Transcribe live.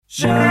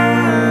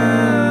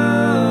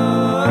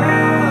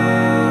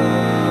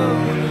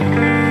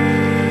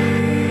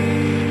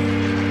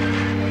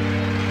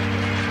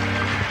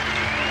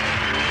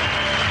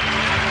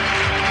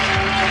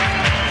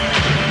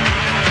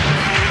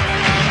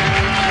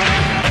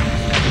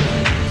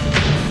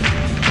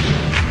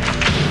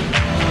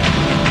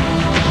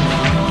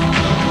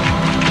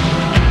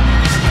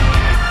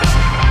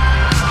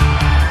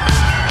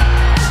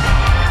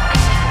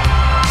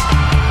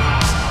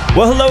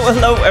Well,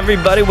 hello,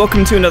 everybody.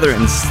 Welcome to another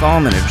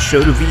installment of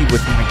Show to V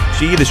with Mike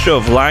G, the show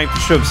of life, the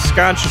show of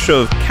scotch, the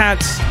show of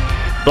cats,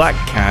 black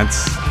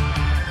cats,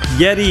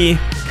 Yeti,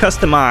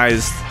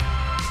 customized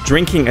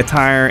drinking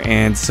attire,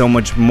 and so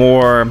much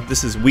more.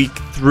 This is week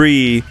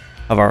 3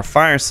 of our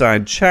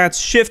fireside chats,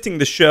 shifting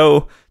the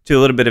show to a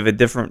little bit of a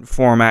different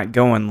format,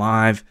 going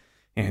live.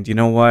 And you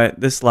know what?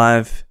 This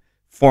live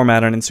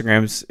format on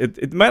Instagram,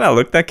 it might not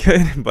look that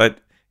good, but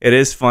it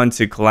is fun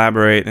to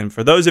collaborate. And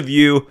for those of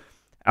you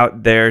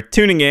out there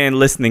tuning in,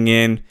 listening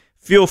in,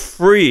 feel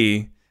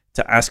free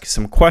to ask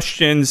some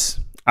questions.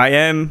 I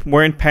am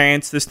wearing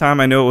pants this time.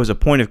 I know it was a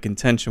point of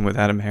contention with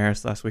Adam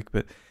Harris last week,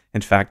 but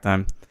in fact,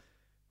 I'm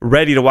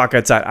ready to walk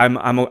outside.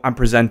 I'm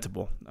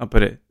presentable. I'll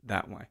put it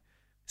that way.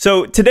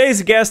 So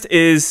today's guest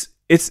is,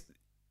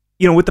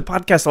 with the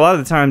podcast, a lot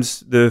of the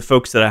times the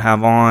folks that I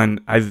have on,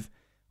 I've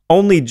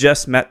only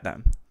just met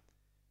them.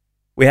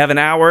 We have an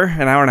hour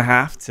and a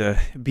half to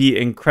be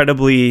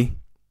incredibly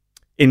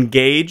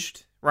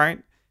engaged, right?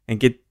 And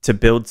get to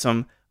build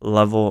some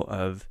level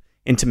of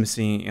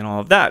intimacy and all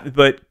of that.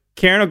 But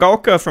Karen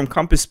Ogulka from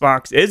Compass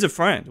Box is a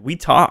friend. We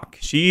talk.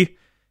 She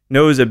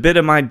knows a bit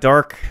of my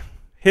dark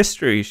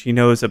history. She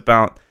knows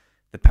about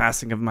the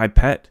passing of my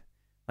pet,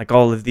 like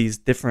all of these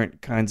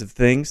different kinds of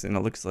things. And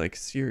it looks like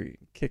Siri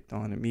kicked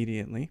on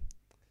immediately.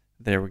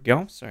 There we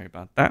go. Sorry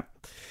about that.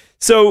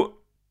 So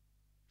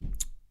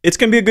it's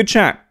going to be a good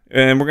chat.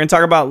 And we're going to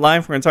talk about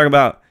life. We're going to talk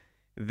about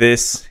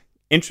this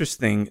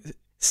interesting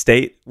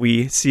state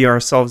we see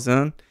ourselves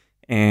in,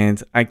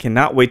 and I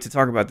cannot wait to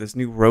talk about this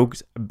new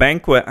Rogues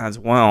Banquet as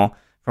well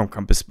from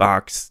Compass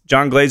Box.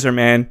 John Glazer,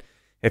 man,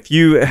 if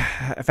you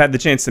have had the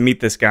chance to meet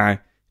this guy,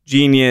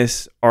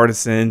 genius,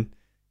 artisan,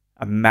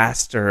 a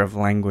master of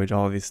language,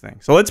 all of these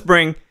things. So let's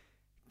bring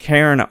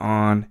Karen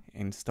on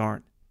and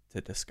start to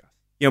discuss.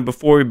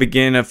 Before we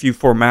begin, a few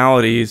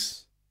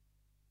formalities.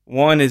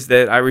 One is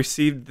that I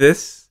received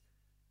this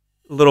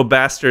little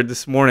bastard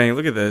this morning.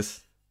 Look at this.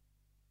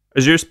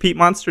 Is yours Peat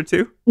Monster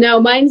too? No,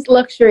 mine's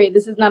luxury.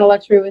 This is not a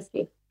luxury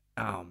whiskey.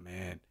 Oh,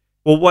 man.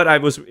 Well,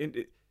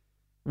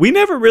 we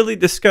never really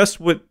discussed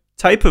what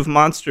type of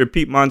monster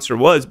Peat Monster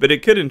was, but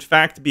it could in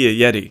fact be a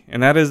Yeti.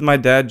 And that is my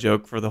dad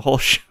joke for the whole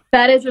show.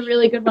 That is a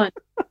really good one.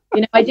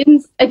 I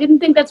didn't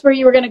think that's where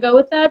you were going to go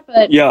with that,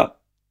 but yeah,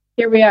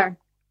 here we are.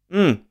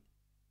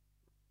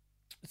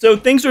 So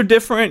things are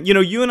different.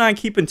 You and I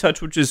keep in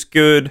touch, which is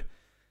good.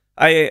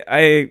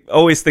 I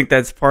always think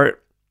that's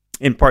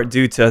in part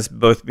due to us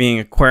both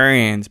being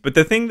Aquarians. But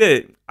the thing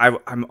that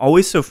I'm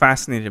always so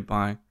fascinated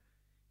by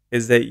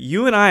is that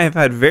you and I have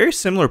had very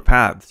similar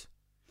paths.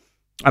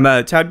 I'm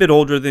a tad bit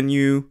older than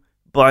you,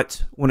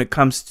 but when it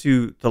comes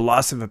to the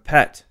loss of a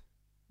pet,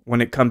 when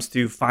it comes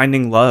to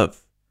finding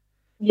love,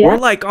 we're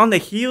like on the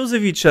heels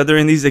of each other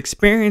in these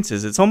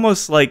experiences. It's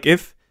almost like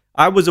if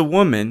I was a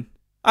woman,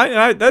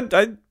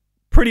 I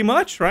pretty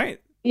much, right?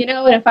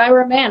 And if I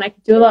were a man, I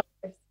could do a lot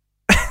worse.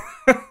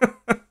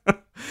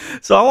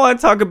 So I want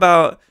to talk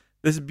about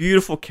this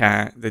beautiful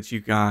cat that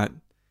you got.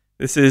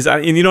 This is,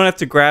 and you don't have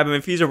to grab him.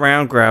 If he's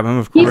around, grab him,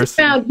 of course. He's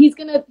around.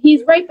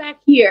 He's right back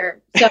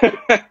here. So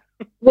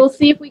we'll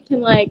see if we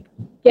can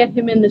get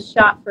him in the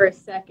shot for a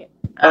second.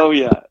 Oh,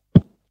 yeah.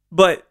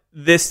 But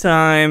this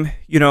time,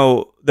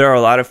 there are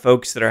a lot of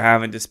folks that are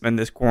having to spend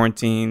this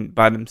quarantine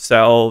by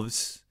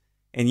themselves.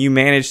 And you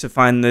managed to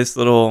find this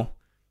little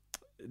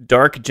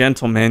dark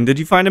gentleman. Did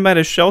you find him at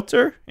a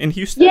shelter in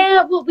Houston?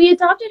 Yeah, well, we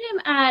adopted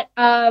him at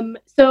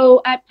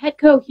at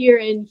Petco here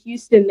in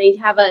Houston. They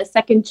have a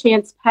Second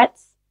Chance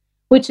Pets,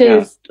 which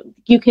is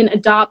you can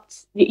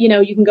adopt.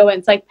 You can go in.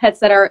 It's like pets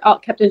that are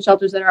kept in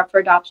shelters that are up for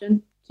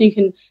adoption. So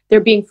they're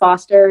being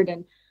fostered,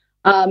 and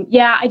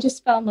I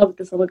just fell in love with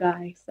this little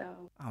guy.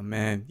 So. Oh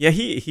man, yeah,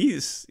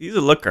 he's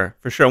a looker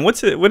for sure.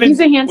 And he's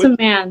a handsome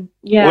man.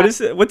 Yeah.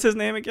 What's his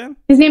name again?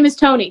 His name is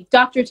Tony,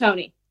 Dr.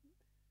 Tony.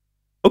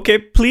 Okay,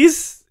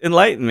 please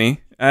enlighten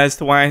me as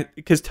to why,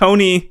 because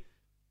Tony,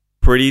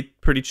 pretty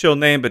chill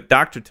name, but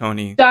Dr.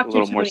 Tony, a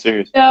little more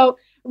serious. So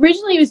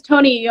originally it was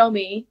Tony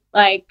Iommi,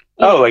 like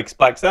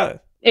Black Sabbath.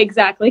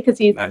 Exactly, because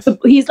he's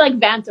like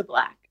Vanta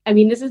Black. I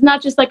mean, this is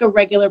not just like a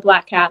regular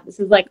black cat.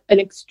 This is like an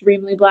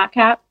extremely black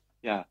cat.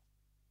 Yeah.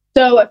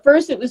 So at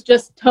first it was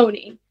just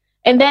Tony,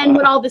 and then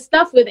when all this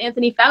stuff with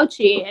Anthony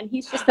Fauci, and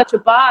he's just such a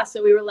boss,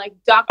 so we were like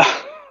Dr.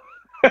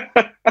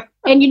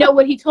 And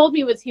what he told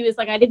me was, he was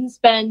like, I didn't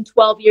spend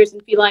 12 years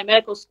in feline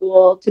medical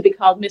school to be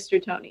called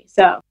Mr. Tony.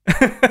 So.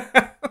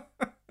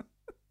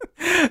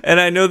 And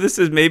I know this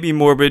is maybe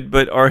morbid,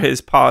 but are his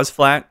paws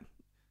flat?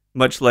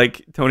 much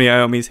like Tony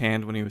Iommi's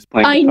hand when he was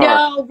playing I guitar.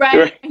 know,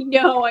 right? I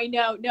know.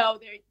 No,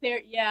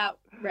 they're yeah,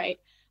 right.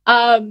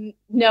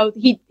 No,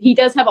 he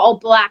does have all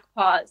black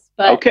paws,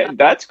 but Okay,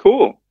 that's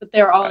cool. But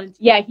they're all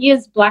yeah. He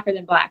is blacker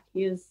than black.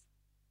 He is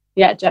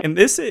Jeff. And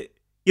this,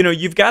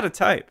 you've got a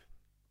type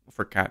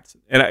for cats,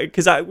 and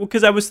because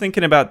I was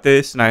thinking about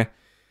this, and I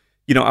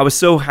was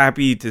so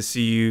happy to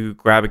see you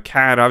grab a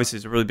cat. Obviously,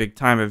 it's a really big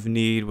time of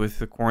need with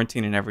the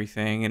quarantine and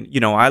everything. And,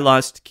 I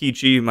lost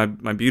Kichi,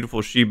 my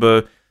beautiful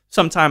Shiba,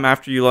 sometime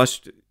after you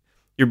lost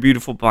your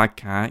beautiful black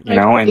cat,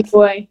 and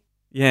boy.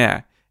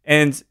 Yeah.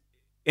 And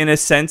in a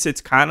sense,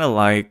 it's kind of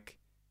like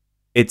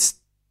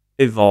it's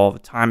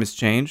evolved. Time has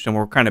changed, and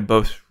we're kind of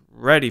both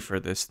ready for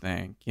this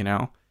thing,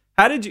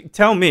 How did you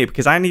tell me?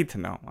 Because I need to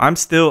know. I'm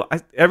still,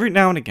 every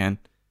now and again,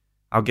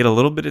 I'll get a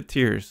little bit of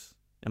tears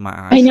in my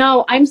eyes. I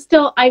know. I'm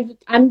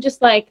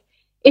just like,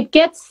 it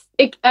gets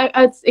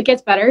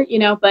better,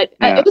 but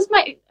it was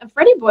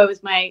Freddie boy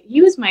was my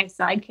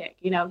sidekick,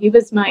 he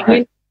was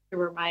he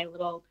were my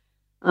little,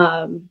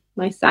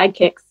 my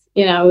sidekicks,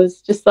 it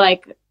was just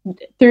like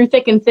through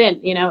thick and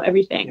thin,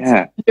 everything.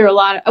 Yeah. So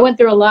I went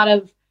through a lot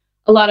of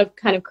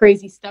kind of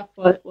crazy stuff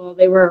while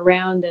they were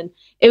around, and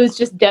it was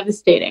just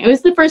devastating. It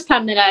was the first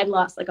time that I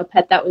lost like a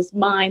pet that was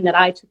mine, that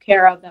I took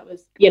care of, that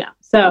was,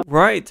 so.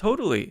 Right,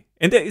 totally.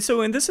 And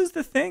and this is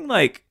the thing,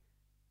 like,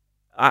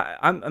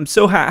 I'm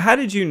so how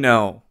did you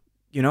know?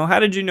 How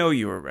did you know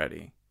you were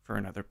ready for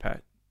another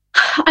pet?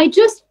 I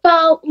just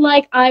felt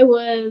like I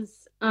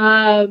was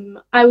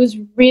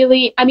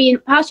really,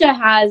 Pasha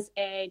has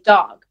a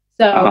dog.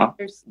 So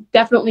there's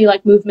definitely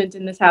like movement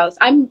in this house.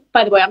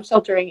 By the way, I'm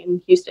sheltering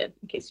in Houston,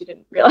 in case you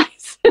didn't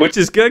realize. Which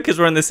is good because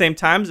we're in the same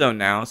time zone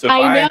now. So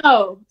I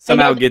know.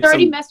 Somehow it's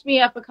already messed me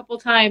up a couple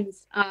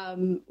times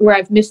where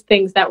I've missed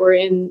things that were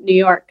in New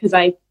York because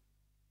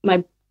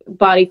my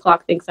body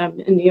clock thinks I'm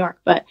in New York.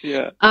 But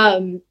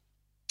I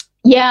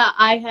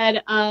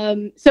had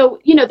so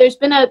there's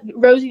been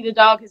Rosie the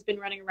dog has been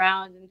running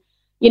around, and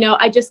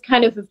I just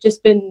kind of have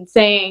just been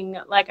saying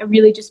like I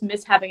really just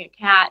miss having a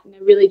cat, and I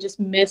really just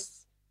miss.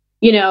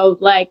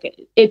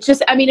 Like it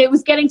just, it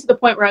was getting to the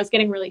point where I was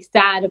getting really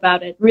sad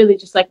about it. Really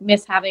just like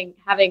miss having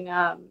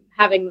a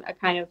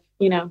kind of,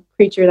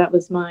 creature that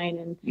was mine.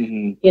 And,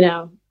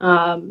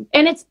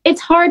 and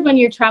it's hard when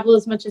you travel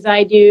as much as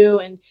I do.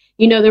 And,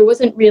 there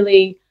wasn't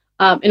really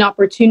an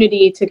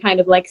opportunity to kind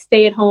of like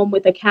stay at home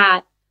with a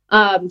cat.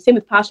 Same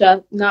with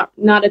Pasha, not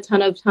a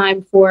ton of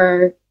time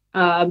for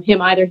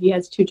him either. He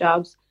has 2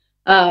 jobs.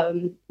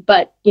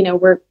 But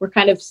we're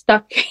kind of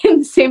stuck in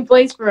the same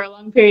place for a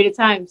long period of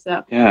time,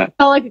 so yeah, it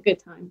felt like a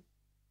good time.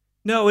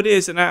 No, it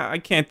is, and I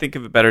can't think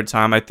of a better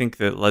time. I think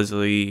that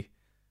Leslie,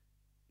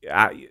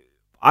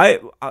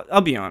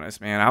 I'll be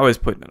honest, man, I was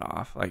putting it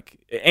off, like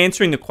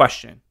answering the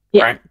question,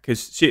 right?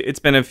 Because it's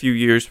been a few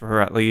years for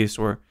her at least,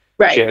 where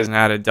she hasn't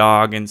had a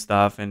dog and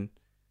stuff, and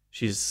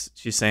she's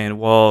saying,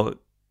 well,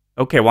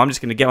 okay, well, I'm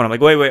just going to get one. I'm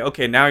like, wait,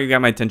 okay, now you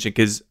got my attention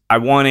because I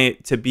want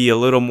it to be a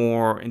little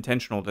more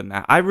intentional than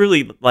that. I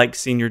really like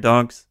senior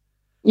dogs.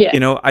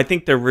 Yeah. I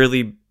think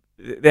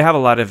they have a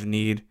lot of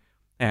need,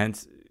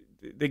 and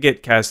they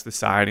get cast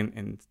aside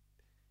in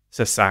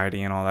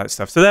society and all that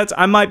stuff. So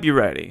I might be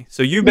ready.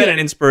 So you've been an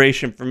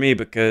inspiration for me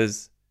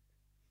because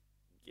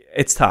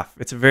it's tough.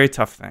 It's a very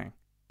tough thing.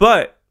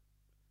 But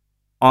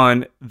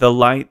on the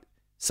light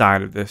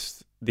side of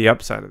this, the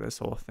upside of this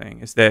whole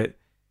thing is that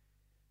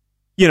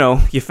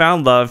you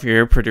found love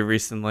here pretty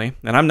recently,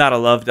 and I'm not a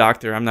love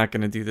doctor. I'm not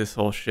going to do this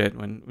whole shit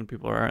when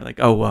people are like,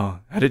 oh,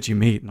 well, how did you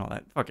meet and all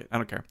that. Fuck it. I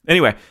don't care.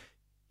 Anyway,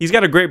 he's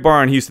got a great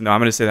bar in Houston, though.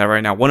 I'm going to say that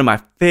right now. One of my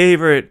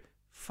favorite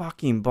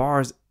fucking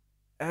bars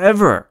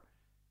ever.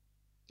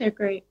 They're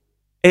great.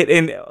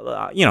 I'm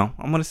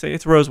going to say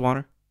it's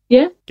Rosewater.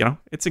 Yeah.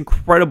 It's an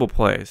incredible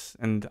place,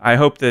 and I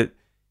hope that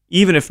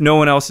even if no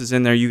one else is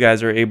in there, you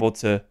guys are able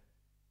to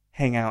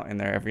hang out in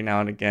there every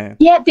now and again.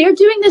 Yeah, they're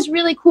doing this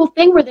really cool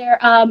thing where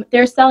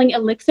they're selling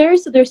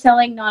elixirs. So they're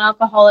selling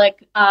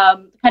non-alcoholic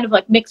kind of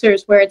like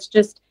mixers where it's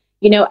just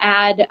you can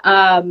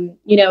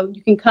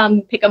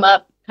come pick them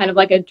up, kind of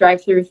like a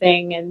drive-through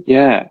thing, and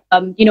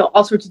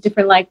all sorts of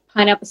different like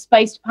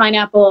spiced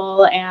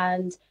pineapple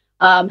and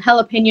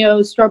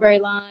jalapeno, strawberry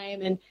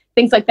lime, and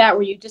things like that.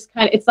 Where you just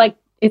kind of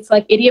it's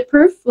like idiot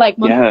proof, like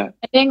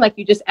thing. Like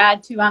you just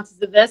add 2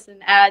 ounces of this and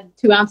add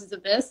 2 ounces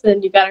of this,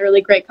 and you've got a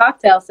really great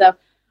cocktail. So.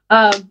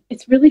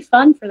 It's really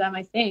fun for them,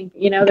 I think.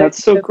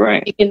 That's so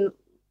great. Making,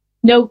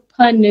 no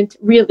pun,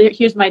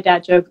 here's my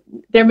dad joke.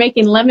 They're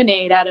making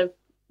lemonade out of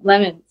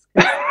lemons.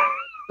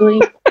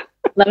 Really,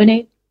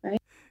 lemonade,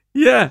 right?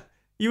 Yeah,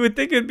 you would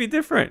think it'd be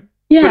different.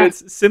 Yeah, but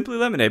it's simply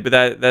lemonade.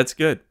 But that's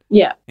good.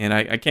 Yeah, and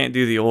I can't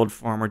do the old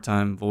Farmer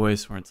Time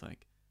voice where it's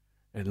like,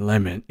 and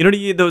lemon.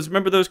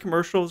 Remember those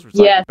commercials? Where it's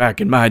like,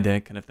 back in my day,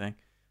 kind of thing.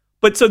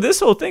 But so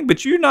this whole thing,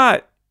 but you're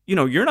not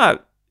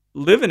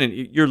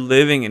you're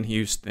living in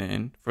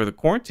Houston for the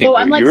quarantine. Oh,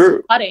 I'm like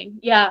squatting.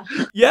 Yeah.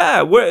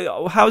 Yeah.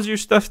 How's your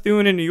stuff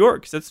doing in New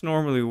York? Because that's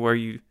normally where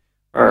you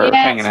are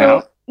hanging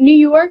out. New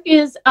York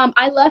is.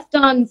 I left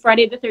on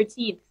Friday the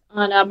 13th,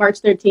 on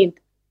March 13th,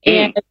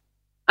 and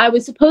I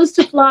was supposed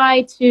to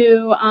fly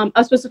to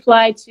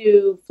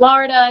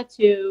Florida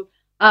to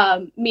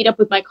meet up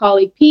with my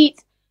colleague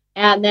Pete,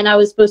 and then I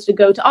was supposed to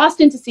go to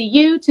Austin to see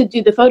you to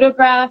do the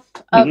photograph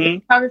of the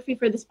photography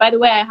for this. By the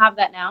way, I have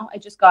that now. I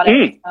just got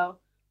it, so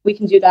we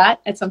can do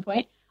that at some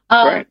point.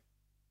 Right.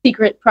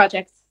 Secret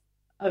projects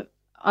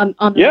on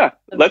the yeah.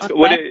 the, Let's. on the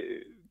What? web.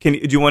 Do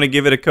you want to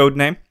give it a code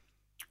name?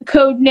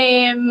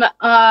 Codename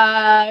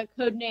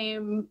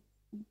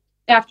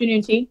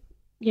afternoon tea.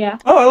 Yeah.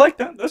 Oh, I like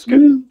that. That's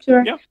good.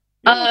 Sure. Yeah.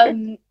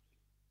 And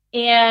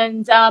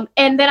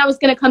then I was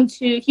gonna come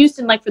to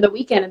Houston like for the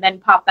weekend and then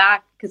pop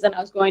back because then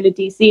I was going to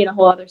DC and a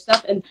whole other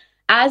stuff. And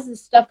as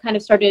this stuff kind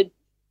of started,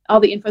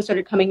 all the info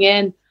started coming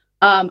in,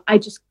 I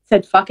just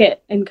said fuck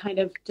it and kind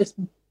of just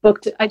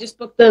booked. I just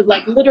booked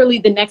literally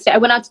the next day. I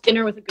went out to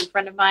dinner with a good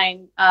friend of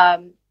mine,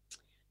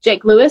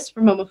 Jake Lewis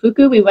from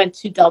Momofuku. We went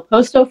to Del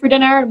Posto for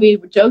dinner, and we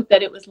joked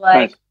that it was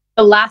like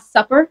the Last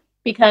Supper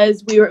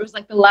because it was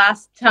like the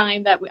last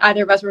time that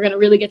either of us were going to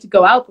really get to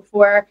go out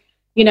before,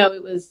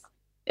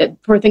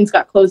 before things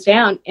got closed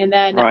down. And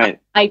then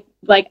I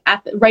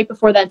right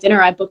before that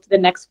dinner, I booked the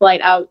next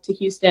flight out to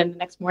Houston the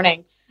next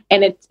morning,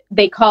 and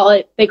they call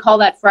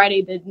that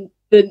Friday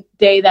the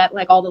day that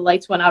like all the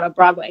lights went out on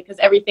Broadway because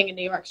everything in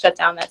New York shut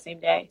down that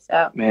same day.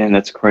 So Man,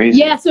 that's crazy.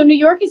 yeah, so New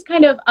York is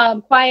kind of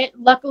quiet.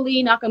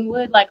 Luckily, knock on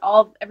wood, like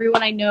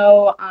everyone I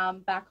know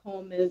back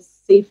home is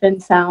safe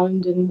and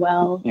sound and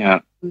well.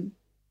 Yeah.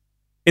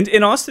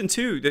 In Austin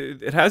too,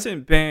 it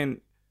hasn't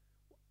been.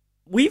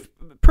 We've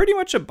pretty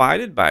much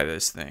abided by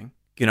this thing,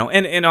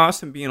 and in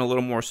Austin being a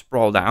little more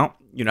sprawled out,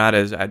 you're not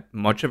as at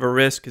much of a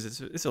risk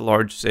because it's a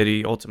large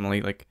city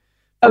ultimately, like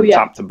from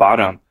top to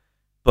bottom.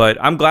 But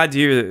I'm glad to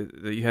hear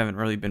that you haven't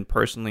really been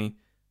personally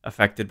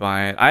affected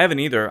by it. I haven't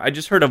either. I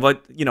just heard of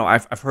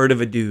I've heard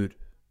of a dude.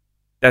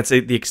 That's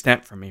the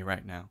extent for me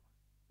right now.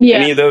 Yeah.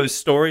 Any of those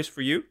stories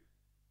for you?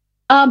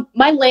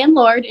 My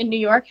landlord in New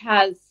York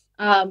has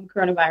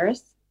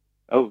coronavirus.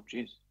 Oh,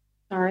 jeez.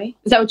 Sorry,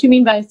 is that what you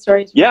mean by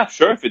stories? Yeah,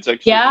 sure. If it's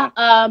actually. Yeah.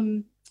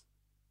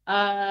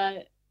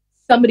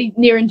 Somebody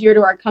near and dear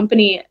to our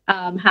company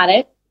had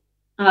it.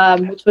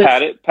 Which was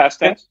Had it. Past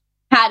tense.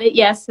 Had it.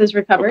 Yes, has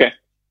recovered. Okay.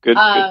 Good.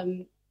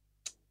 Good.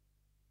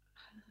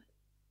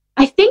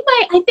 I think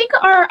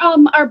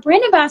our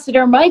brand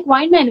ambassador Mike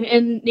Weinman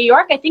in New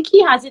York, I think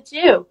he has it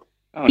too.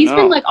 Oh, He's no.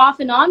 been like off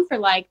and on for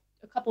like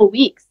a couple of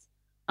weeks.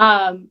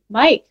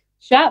 Mike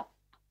Shep,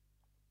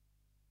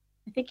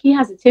 I think he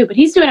has it too, but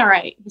he's doing all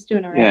right.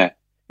 Yeah.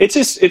 It's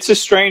a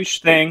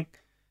strange thing,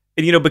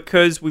 and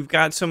because we've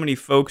got so many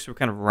folks who are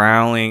kind of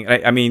rallying.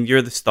 I mean,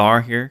 you're the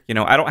star here.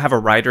 I don't have a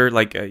writer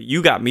like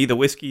you got me the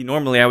whiskey.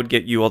 Normally, I would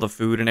get you all the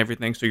food and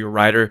everything, so your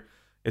writer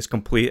is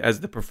complete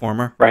as the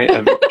performer, right?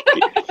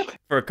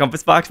 For a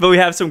Compass Box, but we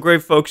have some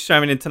great folks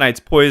chiming in tonight's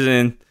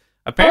Poison.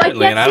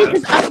 Apparently, I can't see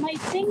because my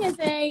thing is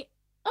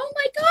oh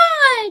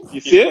my god! You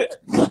see it?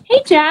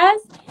 Hey, Jazz.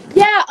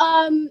 Yeah.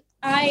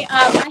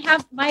 I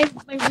have my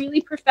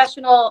really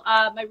professional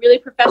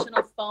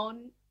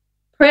phone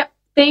prep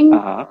thing.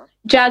 Uh-huh.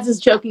 Jazz is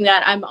joking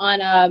that I'm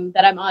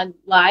on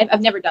live.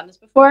 I've never done this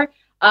before.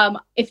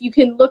 If you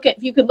could look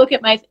at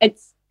my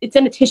it's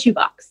in a tissue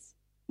box.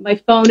 My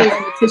phone is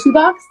in a tissue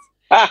box.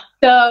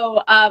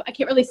 So I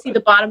can't really see the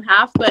bottom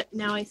half, but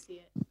now I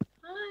see it.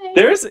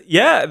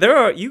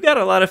 Hi. You got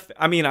a lot of.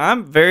 I mean,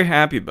 I'm very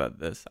happy about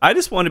this. I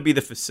just want to be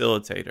the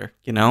facilitator.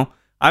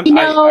 I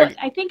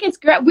think it's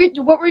great.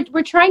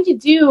 We're trying to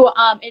do,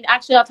 and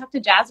actually I'll talk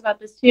to Jazz about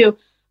this too.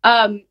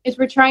 Is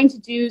we're trying to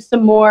do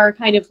some more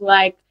kind of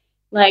like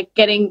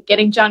getting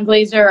John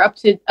Glazer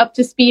up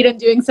to speed and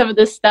doing some of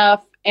this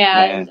stuff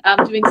and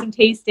doing some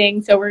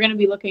tasting. So we're going to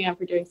be looking out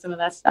for doing some of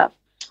that stuff.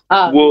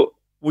 Will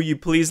you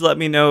please let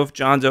me know if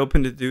John's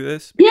open to do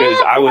this? Because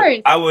of course.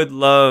 I would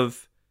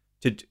love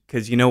to,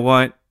 because you know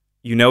what?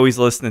 He's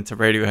listening to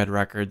Radiohead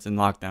records in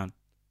lockdown.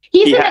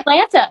 He's in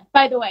Atlanta,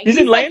 by the way. He's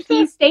in Atlanta?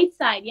 He's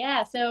stateside,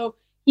 yeah. So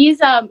he's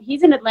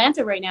in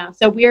Atlanta right now.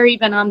 So we're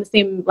even on the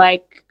same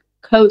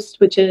coast,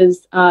 which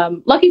is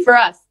lucky for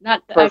us.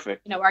 Not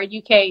perfect. Our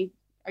UK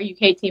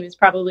team is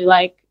probably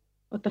like,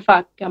 what the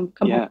fuck? Come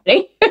home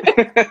today.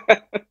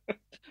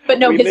 But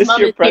no, his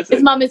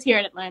mom is here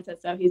in Atlanta,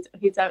 so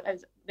he's out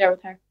there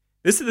with her.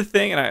 This is the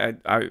thing,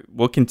 and I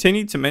will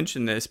continue to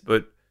mention this,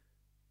 but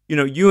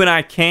you and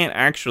I can't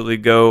actually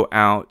go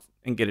out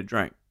and get a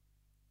drink.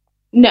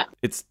 No,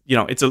 it's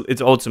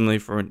it's ultimately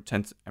for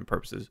intents and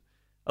purposes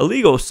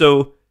illegal.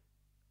 So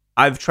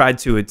I've tried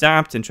to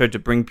adapt and tried to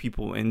bring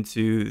people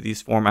into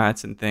these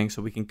formats and things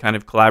so we can kind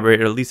of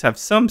collaborate or at least have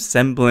some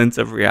semblance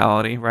of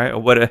reality, right? Or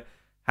what a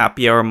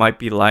happy hour might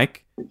be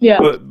like. Yeah.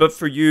 But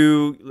for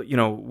you,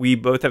 we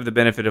both have the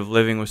benefit of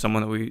living with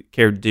someone that we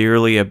care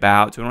dearly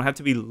about, so we don't have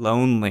to be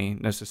lonely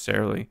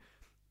necessarily.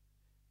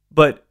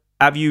 But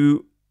have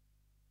you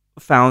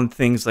found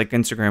things like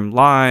Instagram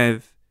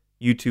Live,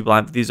 YouTube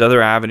Live, these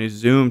other avenues,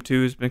 Zoom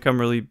too has become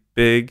really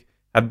big?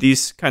 Have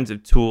these kinds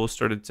of tools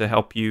started to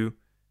help you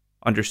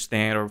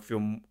understand or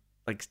feel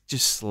like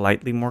just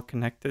slightly more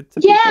connected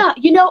to Yeah,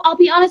 I'll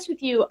be honest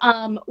with you.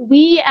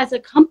 We as a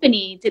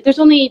company, there's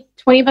only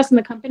 20 of us in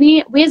the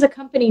company. We as a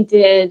company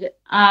did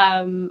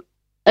a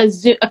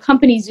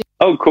company Zoom.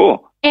 Oh,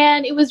 cool.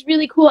 And it was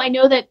really cool. I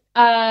know that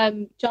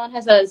John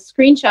has a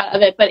screenshot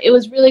of it, but it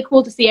was really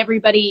cool to see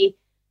everybody,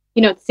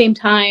 at the same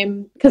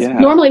time. Because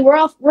normally we're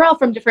all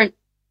from different.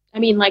 I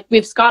mean, like we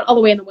have Scott all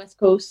the way on the West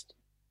Coast,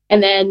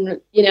 and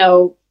then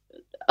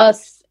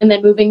us, and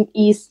then moving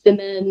east, and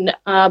then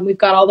we've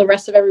got all the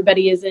rest of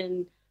everybody is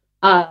in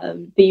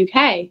the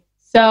UK.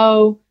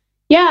 So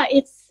yeah,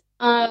 it's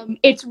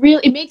real.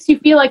 It makes you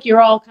feel like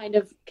you're all kind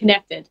of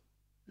connected.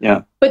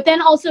 Yeah. But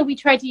then also we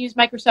tried to use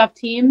Microsoft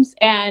Teams,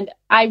 and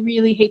I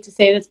really hate to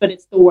say this, but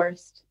it's the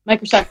worst.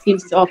 Microsoft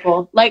Teams is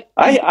awful. Like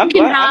I'm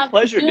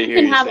pleasured to hear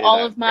you you have say all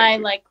that. of my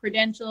like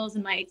credentials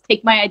and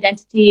take my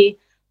identity,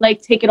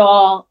 like take it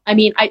all. I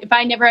mean, if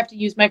I never have to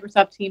use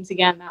Microsoft Teams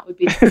again, that would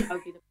be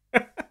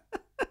the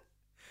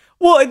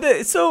Well, and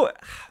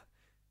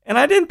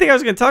I didn't think I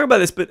was going to talk about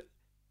this, but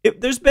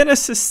there's been a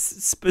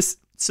suspicious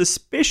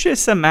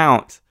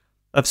amount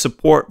of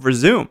support for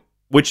Zoom,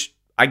 which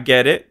I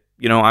get it.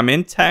 I'm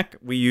in tech.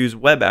 We use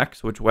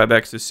WebEx, which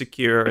WebEx is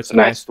secure. It's a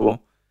nice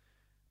tool.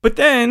 But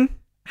then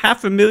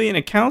 500,000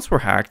 accounts were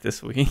hacked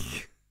this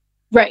week.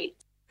 Right.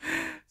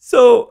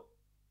 So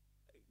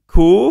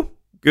cool.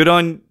 Good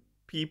on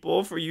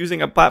people for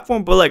using a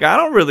platform. But like, I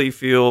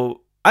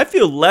feel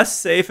less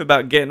safe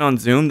about getting on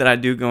Zoom than I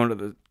do going to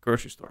the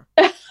grocery store.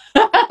 I'm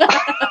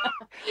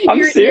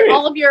serious.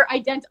 All of your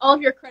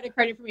credit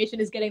card information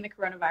is getting the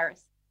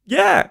coronavirus.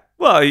 Yeah,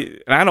 well, I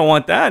don't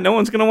want that. No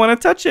one's going to want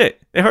to touch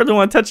it. They hardly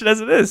want to touch it as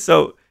it is.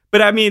 So,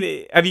 but I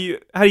mean, how do you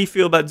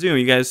feel about Zoom?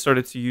 You guys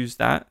started to use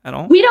that at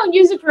all? We don't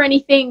use it for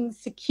anything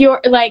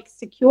secure. You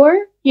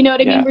know what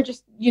I mean? We're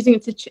just using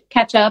it to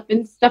catch up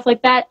and stuff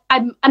like that.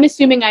 I'm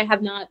assuming I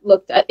have not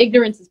looked at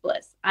ignorance is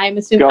bliss. I'm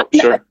assuming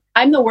sure.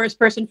 I'm the worst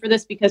person for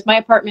this because my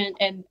apartment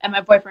and my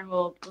boyfriend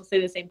will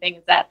say the same thing,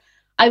 is that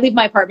I leave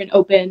my apartment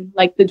open,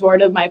 like the door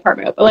to my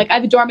apartment open. Like I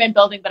have a doorman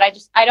building, but I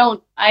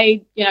don't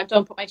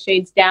put my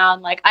shades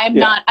down. Like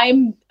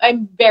I'm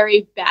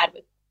very bad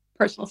with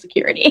personal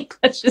security.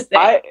 Let's just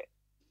say.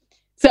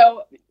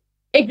 So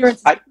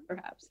ignorance,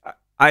 perhaps.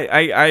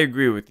 I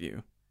agree with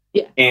you.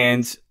 Yeah.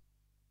 And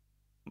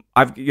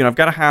I've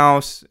got a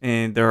house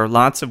and there are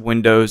lots of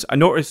windows.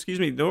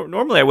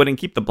 Normally I wouldn't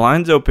keep the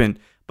blinds open,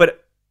 but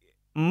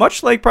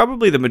much like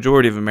probably the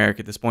majority of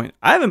America at this point,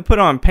 I haven't put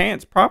on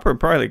pants proper.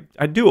 Probably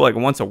I do like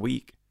once a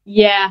week.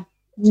 Yeah.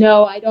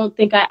 No, I don't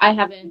think I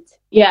haven't.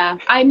 Yeah.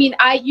 I mean,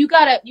 you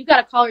got a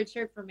collared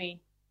shirt for me.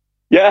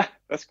 Yeah,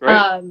 that's great.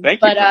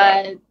 Thank you. For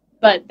that.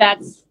 But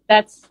that's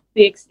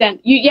the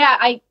extent. You got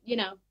a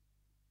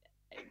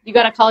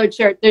collared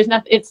shirt. There's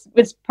nothing.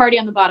 It's party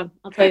on the bottom.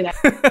 I'll tell you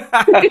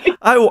that.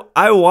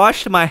 I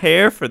washed my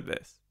hair for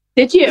this.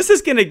 Did you? This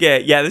is gonna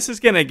get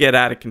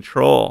out of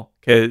control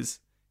because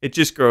it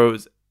just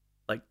grows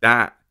like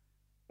that.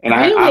 And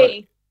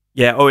really?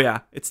 Oh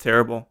yeah, it's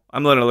terrible.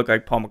 I'm letting it look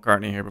like Paul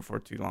McCartney here before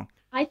too long.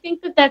 I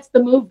think that's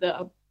the move,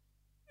 though.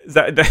 Is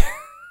that?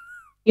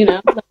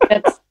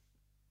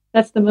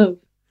 That's the move.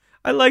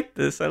 I like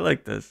this.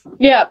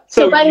 Yeah.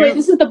 So by the way,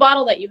 this is the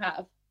bottle that you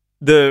have.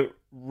 The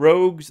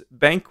Rogue's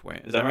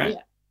Banquet. Is that right?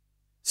 Yeah.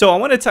 So I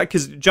want to talk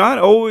because John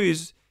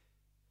always,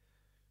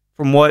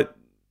 from what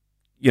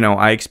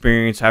I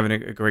experienced having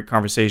a great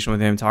conversation with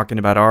him, talking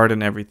about art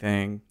and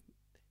everything.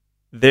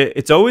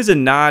 It's always a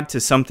nod to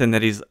something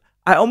that he's.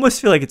 I almost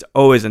feel like it's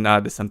always a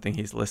nod to something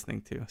he's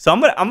listening to. So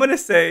I'm gonna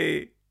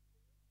say,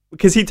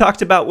 because he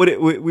talked about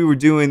what we were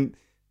doing,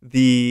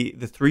 the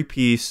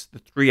 3-piece, the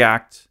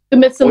 3-act, the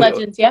Myths and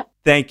Legends. Yeah.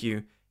 Thank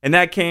you. And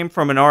that came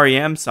from an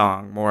REM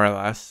song, more or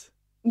less.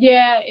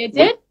 Yeah, it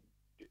did.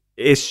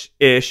 Ish.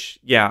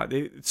 Yeah,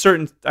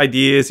 certain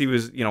ideas. He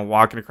was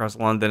walking across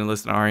London and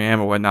listening to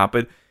REM or whatnot.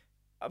 But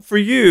for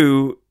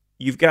you,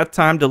 you've got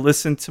time to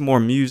listen to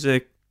more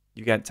music.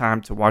 You got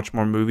time to watch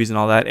more movies and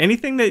all that.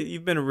 Anything that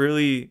you've been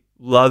really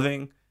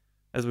loving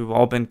as we've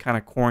all been kind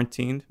of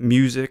quarantined,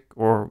 music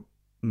or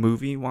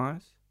movie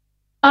wise?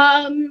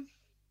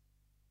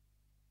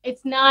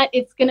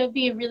 It's going to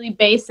be really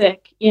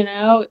basic,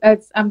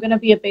 I'm going to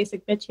be a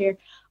basic bitch here.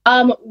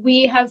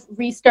 We have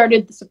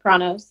restarted The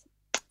Sopranos.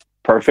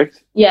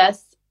 Perfect.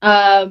 Yes.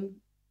 And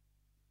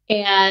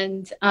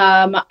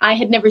I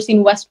had never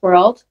seen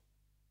Westworld.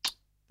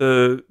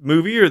 The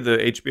movie or the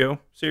HBO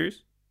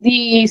series?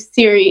 The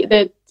series,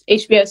 the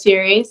HBO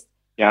series.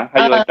 Yeah, how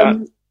do you like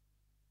that?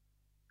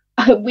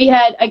 We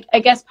had, I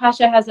guess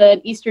Pasha has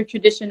an Easter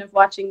tradition of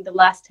watching The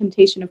Last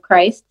Temptation of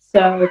Christ,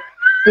 so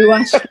we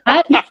watched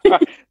that.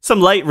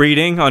 Some light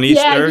reading on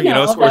Easter,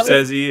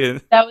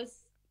 Scorsese. That was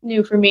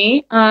new for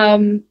me.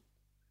 But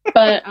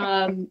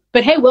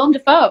hey, Willem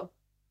Dafoe.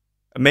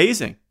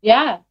 Amazing.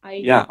 Yeah.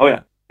 Oh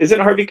yeah. Isn't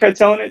Harvey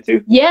Keitel in it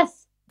too?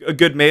 Yes. A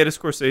good mate of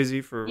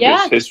Scorsese for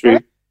his history.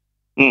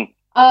 Sure.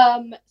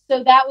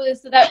 So that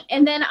was that,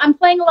 and then I'm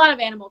playing a lot of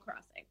Animal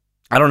Crossing.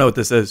 I don't know what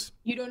this is.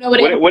 You don't know what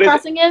Animal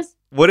Crossing is?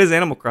 What is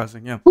Animal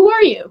Crossing? Yeah. Who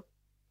are you?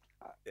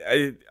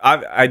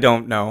 I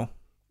don't know,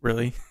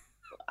 really.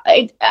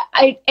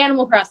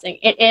 Animal Crossing.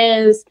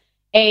 It's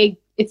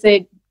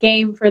a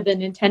game for the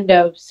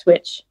Nintendo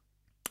Switch.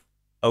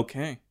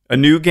 Okay. A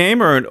new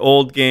game or an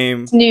old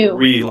game? It's new.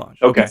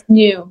 Relaunch. Okay. It's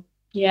new.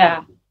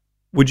 Yeah.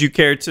 Would you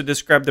care to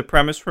describe the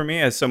premise for me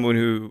as someone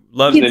who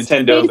loves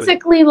Nintendo? It's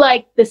basically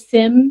like The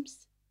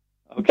Sims,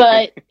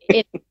 but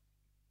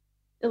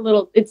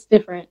it's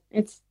different.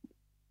 It's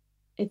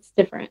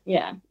different.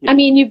 Yeah. I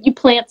mean, you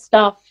plant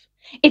stuff.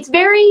 It's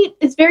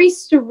very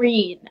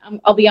serene.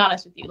 I'll be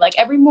honest with you. Like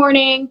every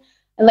morning,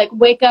 I like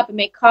wake up and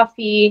make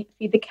coffee,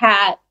 feed the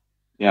cat.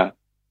 Yeah.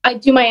 I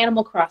do my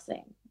Animal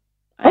Crossing.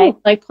 I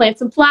like plant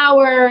some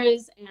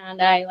flowers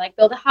and I like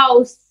build a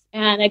house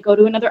and I go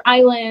to another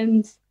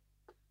island.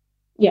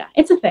 Yeah,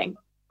 it's a thing.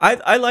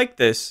 I like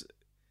this.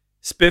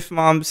 Spiff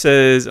Mom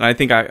says, and I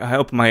think I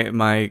hope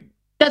my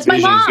that's my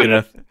mom. Good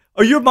enough.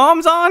 Oh, your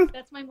mom's on?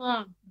 That's my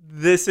mom.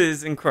 This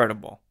is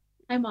incredible.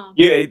 My mom.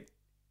 Yeah,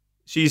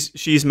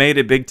 she's made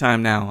it big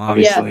time now.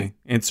 Obviously,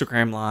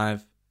 Instagram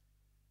Live.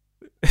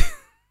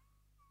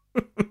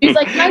 She's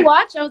like, "Can I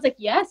watch?" I was like,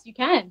 "Yes, you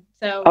can."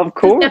 So of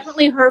course,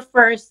 definitely her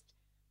first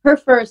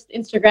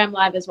Instagram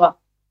Live as well.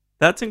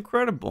 That's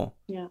incredible.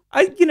 Yeah,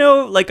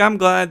 I'm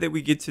glad that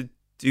we get to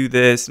do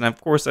this, and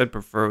of course, I'd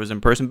prefer it was in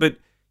person. But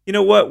you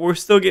know what? We're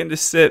still getting to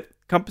sit.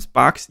 Compass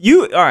Box.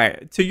 All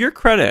right. To your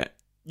credit,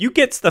 you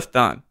get stuff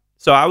done.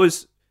 So I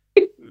was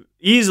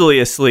easily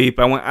asleep.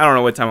 I don't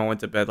know what time I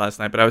went to bed last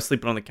night, but I was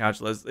sleeping on the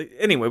couch.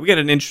 Anyway, we got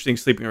an interesting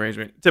sleeping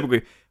arrangement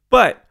typically.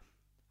 But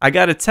I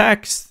got a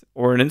text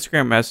or an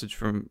Instagram message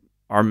from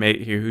our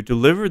mate here who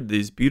delivered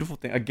these beautiful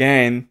things.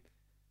 Again,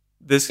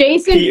 this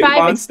Jason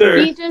monster.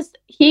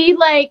 He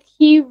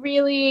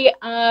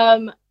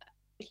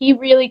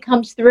really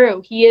comes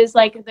through. He is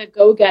like the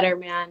go-getter,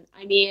 man.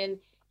 I mean,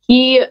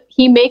 he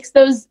makes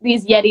these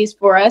Yetis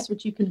for us,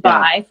 which you can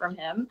buy from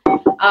him.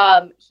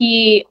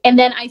 And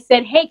then I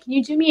said, "Hey, can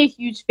you do me a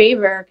huge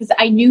favor?" Because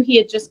I knew he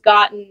had just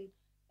gotten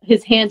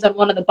his hands on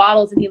one of the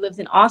bottles, and he lives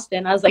in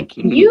Austin. I was like,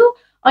 "Can you,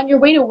 on your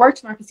way to work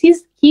tomorrow?"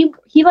 Because he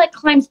like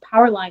climbs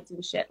power lines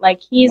and shit.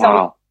 Like he's all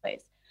over the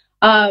place.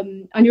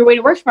 On your way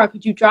to work tomorrow,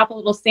 could you drop a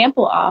little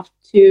sample off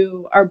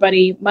to our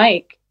buddy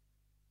Mike?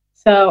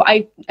 So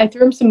I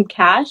threw him some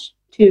cash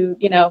to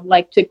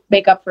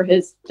make up for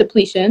his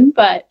depletion,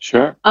 but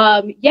sure.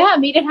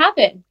 Made it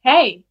happen.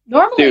 Hey,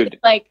 normally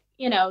it's like,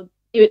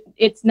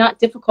 it's not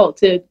difficult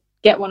to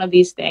get one of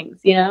these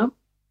things,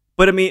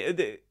 But I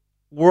mean,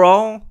 we're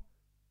all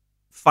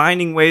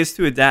finding ways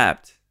to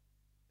adapt.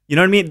 You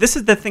know what I mean? This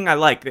is the thing I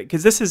like,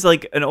 because this is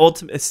like an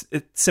ultimate,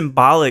 it's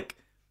symbolic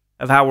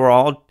of how we're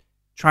all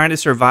trying to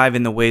survive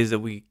in the ways that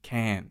we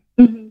can.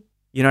 Mm-hmm.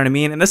 You know what I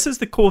mean? And this is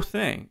the cool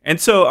thing. And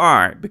so, all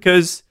right,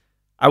 because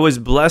I was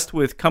blessed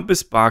with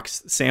Compass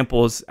Box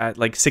samples at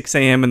like 6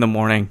 a.m. in the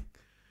morning.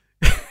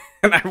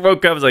 And I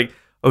woke up, I was like,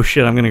 oh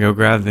shit, I'm going to go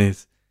grab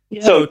these.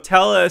 Yeah. So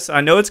tell us,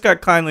 I know it's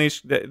got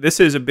Clynelish. This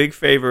is a big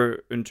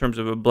favor in terms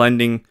of a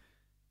blending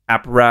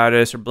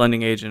apparatus or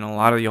blending agent in a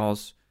lot of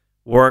y'all's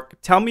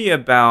work. Tell me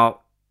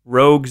about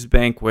Rogue's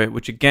Banquet,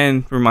 which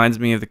again reminds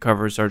me of the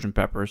cover of Sgt.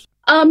 Pepper's.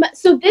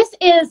 So this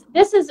is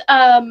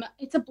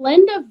it's a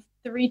blend of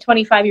 3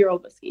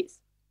 25-year-old whiskeys.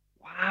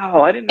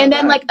 Wow, I didn't know. And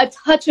then like a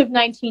touch of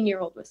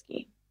 19-year-old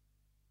whiskey.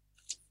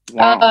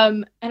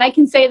 Wow. And I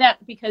can say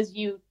that because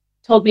you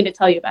told me to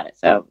tell you about it.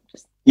 So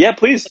just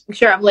please. Making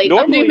sure I'm legal.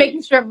 I'm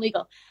making sure I'm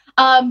legal.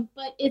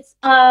 But it's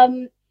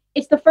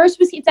the first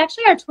whiskey. It's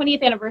actually our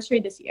 20th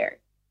anniversary this year.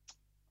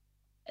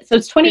 So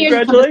it's 20 years.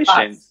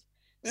 Congratulations.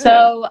 Yeah.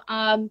 So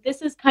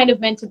this is kind of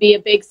meant to be a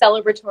big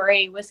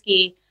celebratory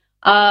whiskey.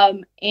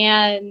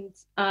 There's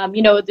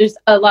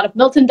a lot of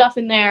Milton Duff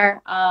in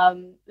there.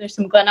 There's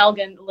some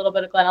Glenelgan, a little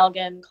bit of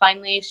Glenelgan,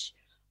 Clynelish.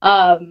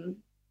 And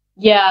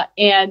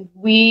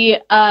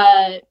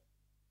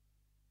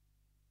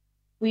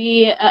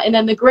and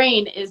then the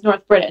grain is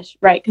North British,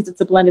 right? Because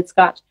it's a blended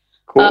Scotch.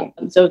 Cool.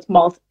 So it's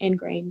malt and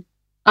grain.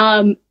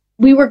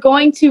 We were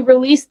going to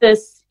release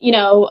this,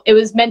 it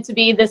was meant to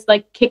be this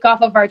like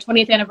kickoff of our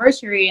 20th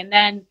anniversary. And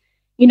then,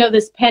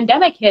 this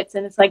pandemic hits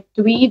and it's like,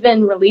 do we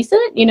even release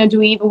it?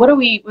 What do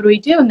we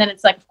do? And then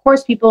it's like, of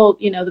course, people,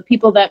 the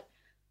people that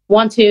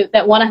want to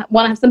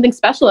have something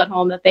special at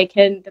home that they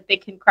can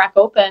crack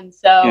open.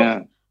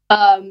 So,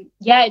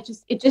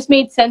 it just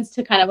made sense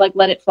to kind of like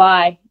let it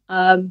fly.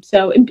 And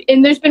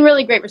there's been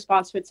really great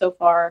response to it so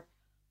far.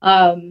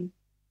 And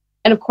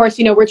of course,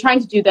 we're trying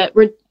to do that.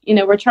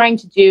 We're trying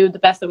to do the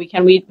best that we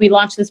can. We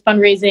launched this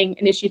fundraising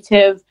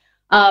initiative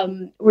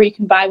where you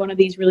can buy one of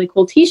these really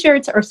cool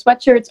t-shirts or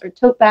sweatshirts or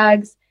tote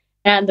bags,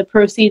 and the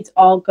proceeds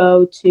all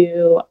go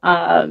to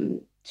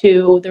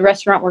the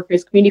Restaurant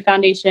Workers Community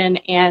Foundation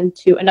and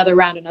to Another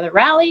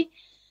Rally.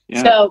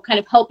 Yeah. So kind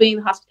of helping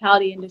the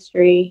hospitality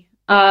industry.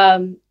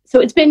 So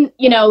it's been,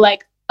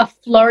 like a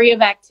flurry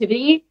of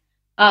activity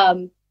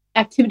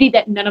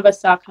that none of us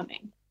saw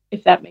coming,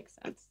 if that makes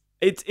sense.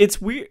 It's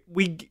weird.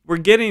 We're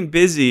getting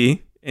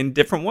busy in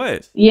different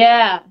ways.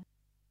 Yeah.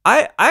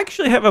 I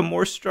actually have a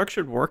more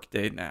structured work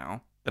day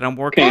now that I'm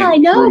working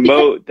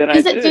remote than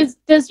I did.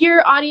 Does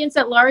your audience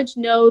at large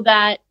know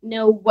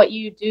what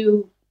you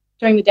do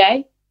during the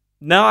day?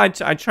 No, I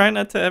try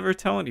not to ever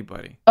tell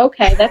anybody.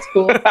 Okay, that's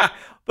cool.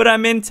 But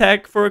I'm in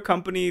tech for a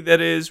company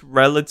that is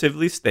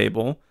relatively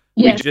stable.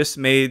 Yes. We just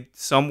made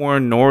somewhere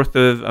north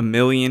of 1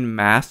 million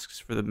masks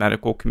for the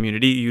medical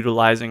community,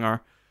 utilizing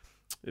our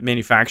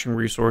manufacturing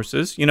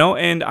resources,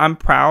 and I'm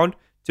proud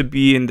to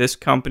be in this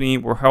company.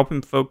 We're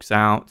helping folks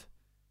out,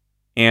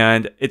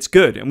 and it's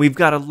good. And we've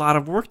got a lot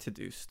of work to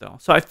do still.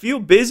 So I feel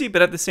busy,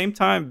 but at the same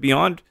time,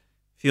 beyond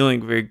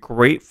feeling very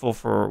grateful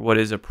for what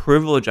is a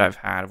privilege I've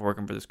had of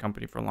working for this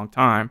company for a long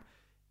time,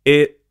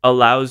 it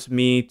allows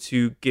me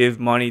to give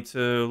money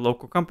to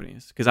local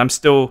companies because I'm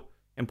still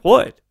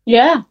employed.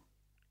 Yeah.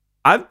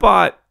 I've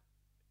bought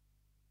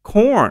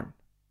corn.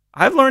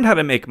 I've learned how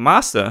to make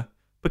masa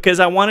because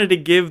I wanted to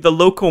give the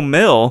local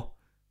mill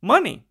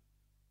money.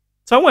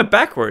 So I went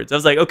backwards. I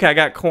was like, okay, I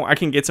got corn. I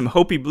can get some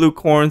Hopi blue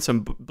corn,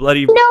 some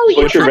bloody. No, I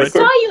Butcher saw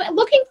you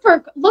looking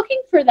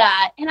for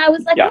that, and I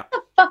was like, what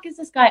the fuck is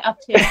this guy up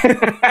to?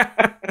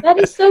 That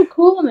is so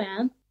cool,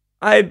 man.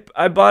 I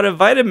bought a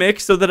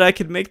Vitamix so that I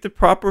could make the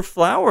proper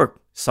flour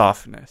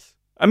softness.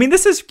 I mean,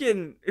 it's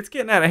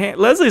getting out of hand.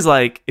 Leslie's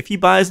like, if he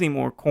buys any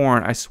more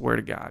corn, I swear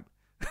to God.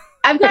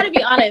 I've got to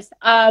be honest,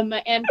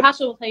 and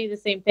Pasha will tell you the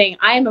same thing.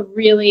 I'm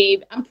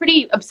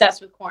pretty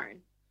obsessed with corn.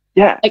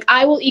 Yeah. Like,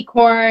 I will eat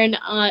corn,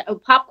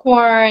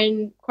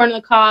 popcorn, corn on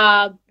the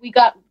cob. We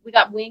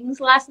got wings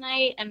last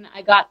night, and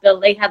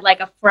they had like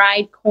a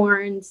fried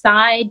corn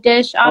side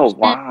dish option. Oh,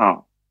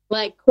 wow.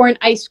 Like corn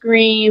ice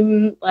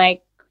cream,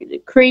 like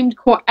creamed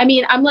corn. I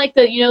mean, I'm like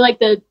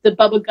the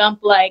Bubba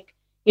Gump, like,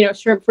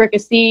 shrimp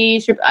fricassee,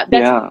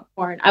 that's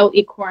corn. I will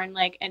eat corn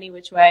like any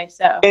which way.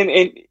 So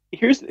And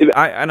here's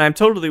I'm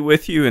totally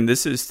with you, and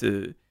this is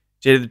to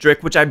Jada the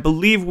Drick, which I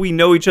believe we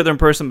know each other in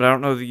person, but I don't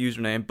know the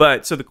username.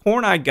 But so the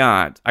corn I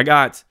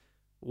got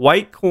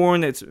white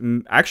corn that's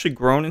actually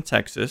grown in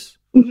Texas.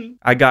 Mm-hmm.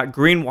 I got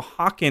green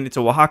Oaxacan. It's a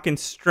Oaxacan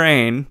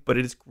strain, but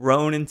it is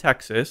grown in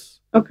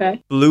Texas.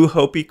 Okay. Blue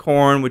Hopi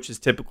corn, which is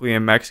typically a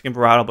Mexican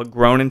varietal, but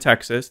grown in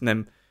Texas, and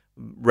then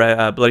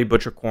Bloody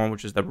Butcher corn,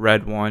 which is the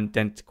red one,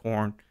 dent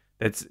corn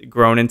that's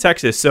grown in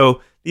Texas.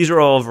 So these are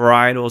all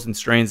varietals and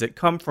strains that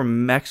come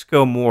from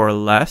Mexico more or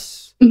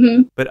less.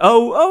 Mm-hmm. But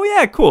oh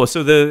yeah, cool.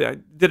 So I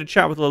did a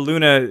chat with La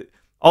Luna.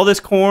 All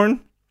this corn,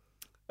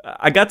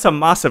 I got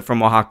some masa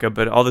from Oaxaca,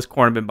 but all this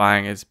corn I've been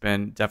buying has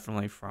been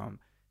definitely from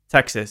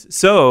Texas.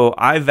 So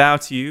I vow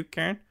to you,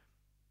 Karen,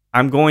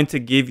 I'm going to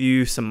give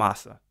you some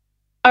masa.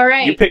 All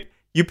right.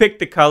 You pick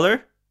the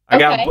color.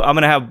 Okay. I'm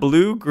gonna have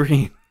blue,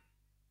 green,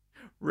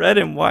 red,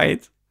 and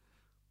white.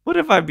 What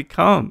have I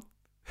become?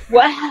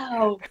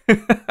 Wow.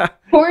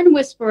 Corn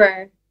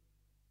whisperer.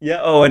 Yeah.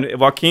 Oh, and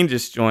Joaquin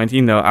just joined.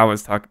 I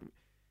was talking.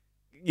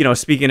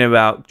 Speaking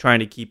about trying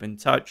to keep in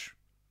touch.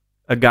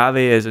 Agave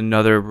is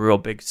another real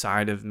big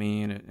side of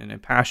me and a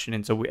passion.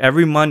 And so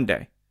every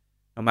Monday,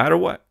 no matter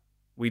what,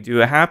 we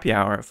do a happy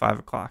hour at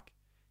 5:00.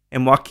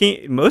 And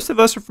Joaquin, most of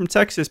us are from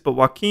Texas, but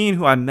Joaquin,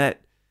 who I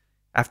met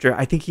after,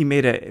 I think he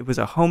made it was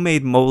a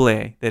homemade mole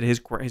that his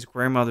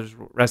grandmother's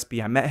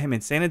recipe. I met him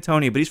in San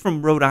Antonio, but he's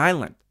from Rhode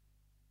Island.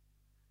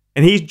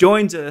 And he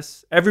joins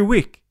us every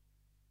week.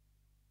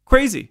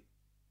 Crazy.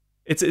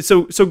 It's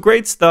so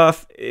great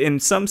stuff. In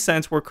some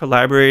sense, we're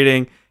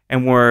collaborating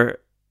and we're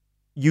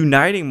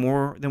uniting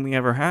more than we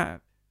ever have.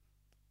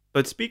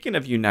 But speaking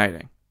of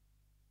uniting,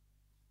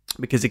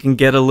 because it can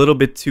get a little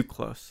bit too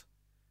close,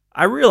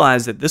 I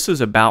realized that this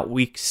was about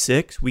week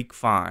 6, week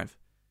 5,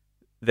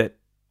 that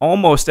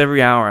almost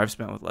every hour I've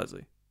spent with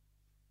Leslie.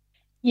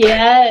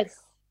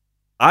 Yes.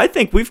 I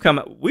think we've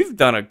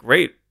done a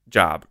great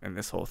job in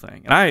this whole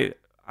thing. And I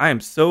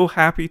am so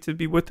happy to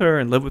be with her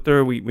and live with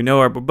her. We know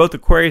we're both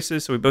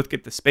Aquariuses, so we both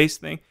get the space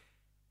thing.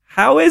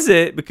 How is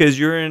it? Because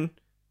you're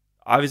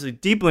obviously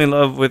deeply in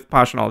love with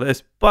Pasha and all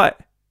this,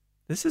 but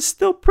this is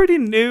still pretty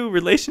new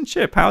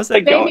relationship. How's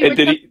that going? We're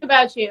talking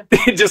about you.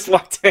 He just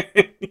walked in.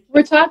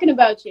 We're talking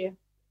about you.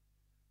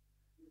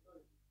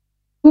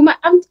 Who am I?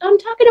 I'm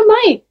talking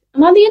to Mike.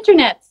 I'm on the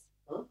internet.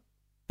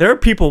 There are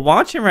people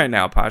watching right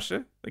now,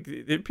 Pasha. Like,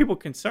 there are people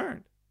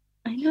concerned.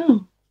 I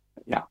know.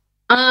 Yeah.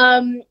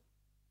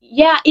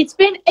 Yeah, it's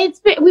been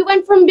we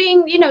went from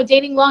being,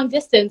 dating long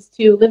distance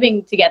to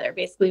living together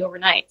basically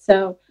overnight.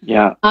 So,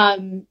 yeah.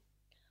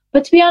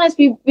 But to be honest,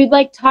 we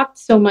like talked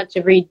so much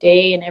every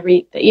day and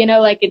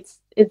like it's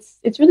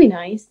really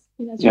nice.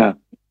 Yeah.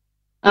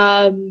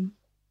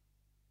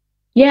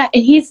 Yeah,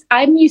 and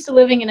I'm used to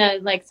living in a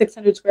like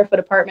 600 square foot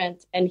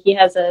apartment, and he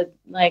has a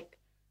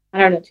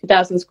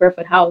 2,000 square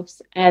foot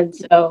house. And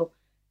so,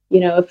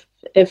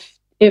 if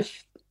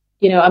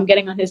I'm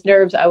getting on his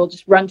nerves, I will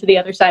just run to the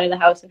other side of the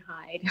house and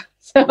hide.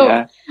 So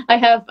yeah. I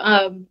have,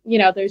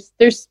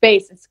 there's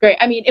space. It's great.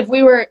 I mean, if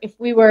we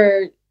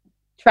were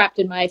trapped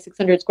in my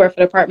 600 square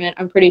foot apartment,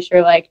 I'm pretty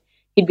sure like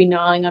he'd be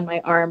gnawing on my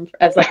arm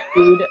as like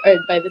food or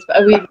by this.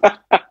 We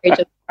each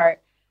other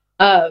apart.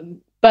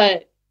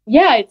 But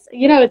yeah,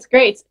 it's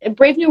great. It's a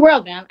brave new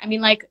world, man. I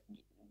mean, like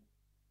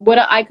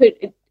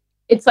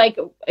it's like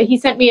he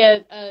sent me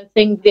a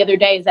thing the other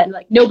day is that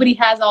like nobody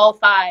has all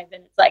 5,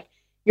 and it's like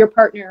your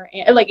partner,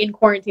 like in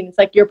quarantine, it's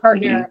like your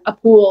partner, a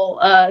pool,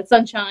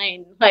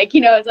 sunshine, like,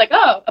 it's like,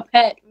 oh, a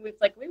pet.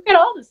 It's like, we've got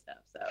all this stuff.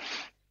 So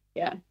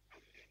yeah,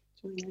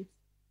 it's really nice.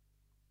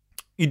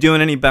 You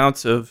doing any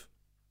bouts of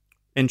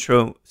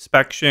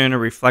introspection or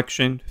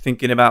reflection,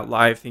 thinking about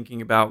life,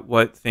 thinking about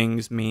what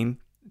things mean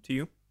to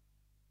you?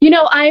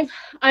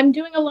 I'm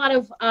doing a lot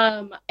of,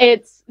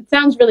 it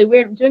sounds really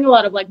weird. I'm doing a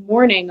lot of like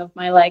mourning of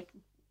my like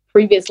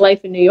previous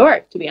life in New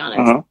York, to be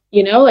honest.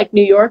 Like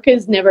New York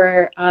is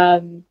never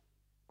going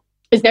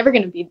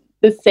to be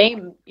the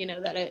same,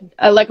 that it,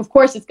 like, of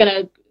course it's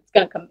going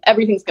to come,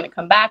 everything's going to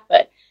come back.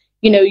 But,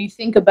 you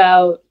think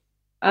about,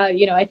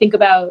 I think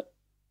about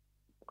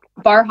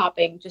bar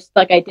hopping, just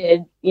like I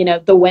did,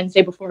 the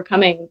Wednesday before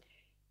coming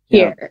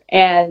here. Yeah.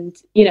 And,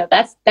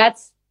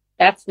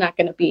 that's not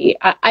going to be,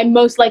 I'm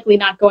most likely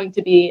not going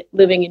to be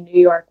living in New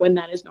York when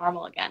that is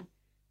normal again.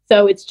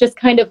 So it's just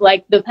kind of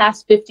like the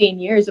past 15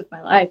 years of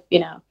my life,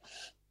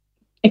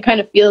 it kind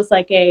of feels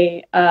like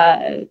a,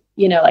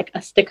 like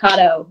a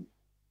staccato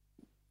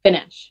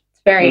finish.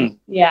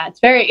 It's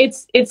very,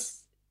 it's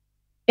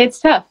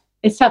tough.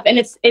 It's tough. And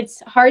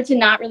it's hard to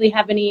not really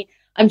have any,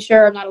 I'm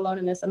sure I'm not alone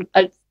in this.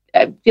 I'm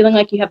feeling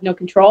like you have no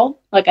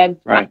control. Like I'm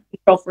a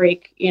control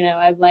freak,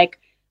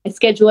 I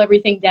schedule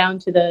everything down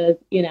to the,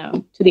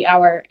 to the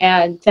hour,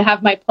 and to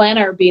have my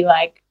planner be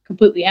like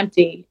completely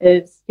empty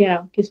is,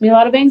 gives me a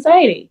lot of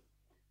anxiety.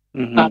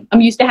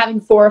 I'm used to having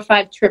 4 or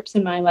 5 trips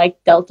in my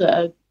like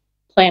Delta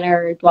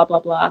planner, blah, blah,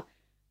 blah.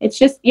 It's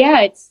just,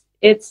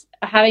 it's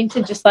having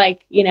to just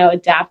like,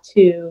 adapt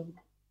to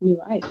new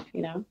life,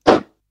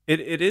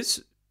 It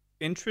is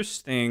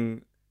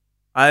interesting.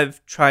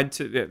 I've tried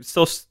to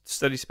still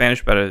study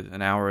Spanish about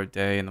an hour a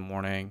day in the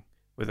morning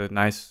with a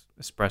nice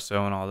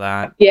espresso and all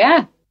that.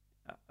 Yeah.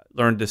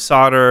 Learned to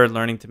solder,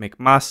 learning to make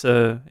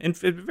masa, and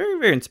very,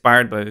 very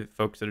inspired by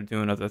folks that are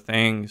doing other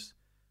things.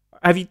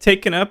 Have you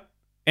taken up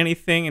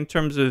anything in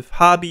terms of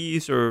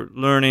hobbies or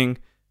learning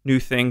new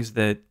things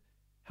that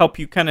help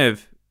you kind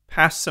of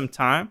pass some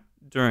time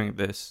during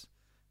this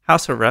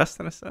house arrest,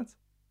 in a sense?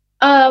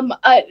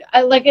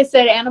 I like I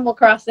said, Animal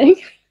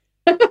Crossing.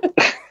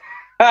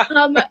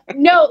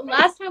 No,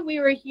 last time we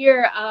were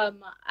here,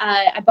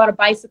 I bought a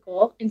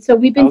bicycle, and so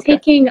we've been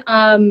taking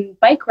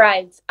bike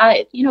rides.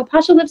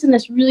 Pasha lives in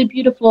this really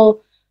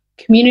beautiful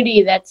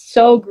community that's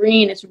so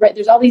green. It's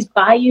there's all these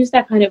bayous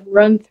that kind of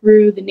run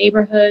through the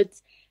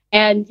neighborhoods,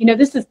 and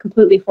this is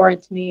completely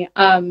foreign to me.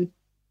 I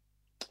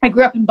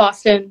grew up in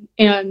Boston,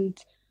 and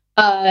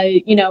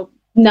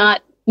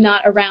not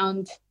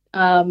around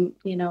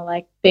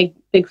like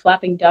big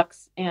flapping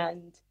ducks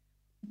and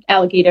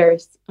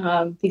alligators.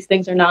 These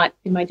things are not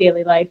in my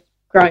daily life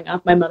growing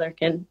up. My mother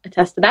can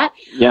attest to that.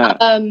 Yeah.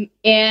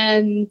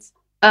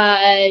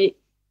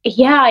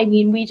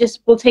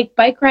 We'll take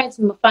bike rides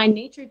and we'll find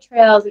nature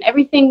trails, and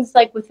everything's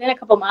like within a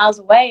couple miles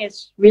away.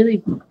 It's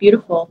really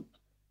beautiful.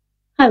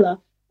 Hi,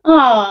 love.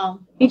 Oh,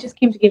 he just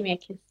came to give me a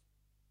kiss.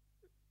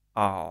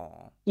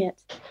 Oh.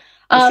 Yes.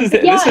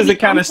 This is the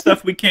kind of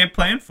stuff we can't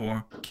plan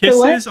for.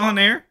 Kisses on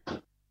air.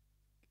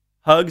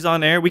 Hugs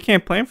on air. We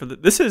can't plan for this.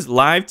 This is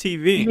live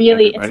TV.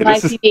 Really, everybody.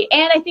 It's live TV.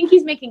 And I think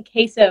he's making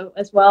queso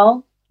as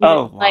well.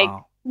 Wow. Like,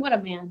 what a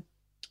man.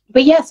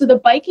 But yeah, so the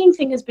biking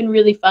thing has been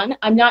really fun.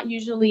 I'm not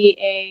usually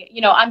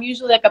I'm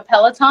usually like a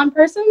Peloton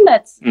person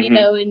that's,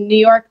 in New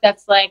York,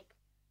 that's like,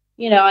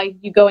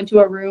 you go into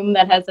a room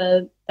that has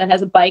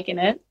a bike in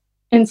it.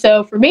 And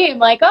so for me, I'm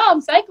like, oh,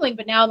 I'm cycling,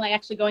 but now I'm like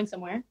actually going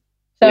somewhere.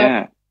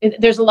 So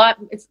there's a lot,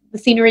 the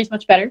scenery is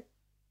much better.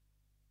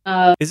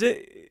 Is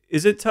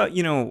it tough,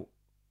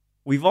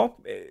 we've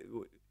all,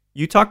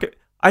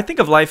 I think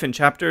of life in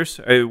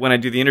chapters. When I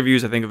do the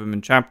interviews, I think of them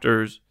in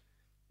chapters,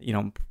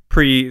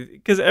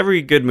 because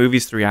every good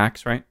movie's 3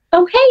 acts, right?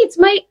 Oh, hey, it's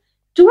my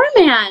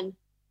doorman.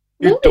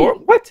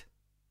 What?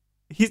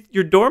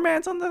 Your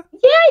doorman's on the?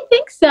 Yeah, I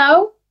think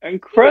so.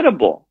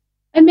 Incredible.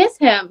 I miss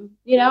him.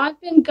 I've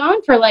been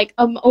gone for like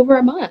over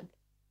a month.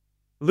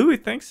 Louis,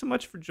 thanks so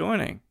much for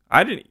joining.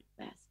 I didn't.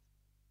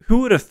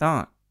 Who would have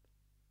thought?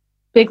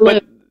 Big Lou.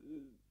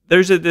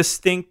 There's a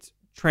distinct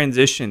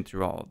transition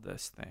through all of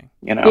this thing,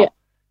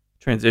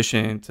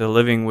 transition to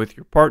living with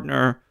your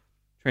partner,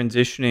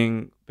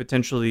 transitioning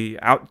potentially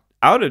out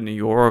of New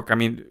York. I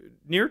mean,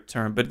 near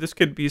term, but this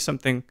could be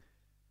something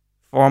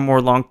far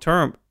more long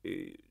term.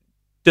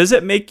 Does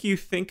it make you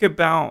think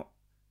about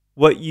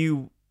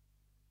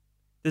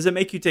does it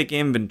make you take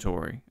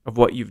inventory of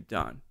what you've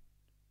done?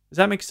 Does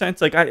that make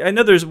sense? Like, I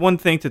know there's one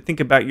thing to think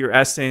about your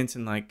essence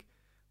and like,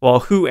 well,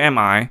 who am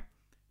I?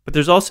 But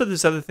there's also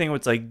this other thing where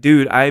it's like,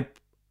 dude,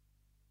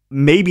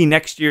 maybe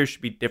next year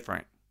should be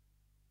different.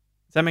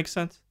 Does that make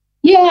sense?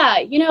 Yeah,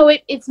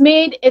 it's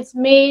made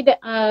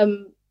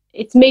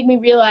me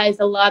realize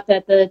a lot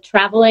that the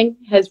traveling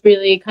has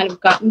really kind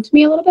of gotten to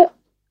me a little bit.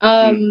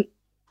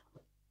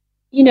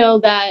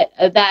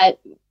 That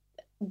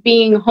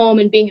being home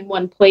and being in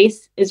one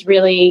place is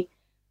really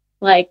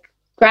like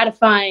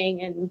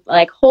gratifying and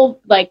like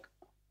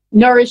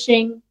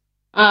nourishing.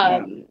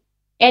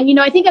 And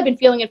I think I've been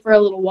feeling it for a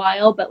little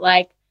while, but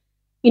like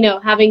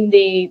having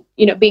the,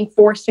 being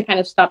forced to kind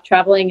of stop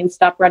traveling and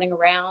stop running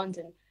around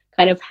and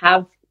kind of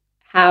have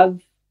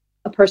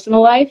a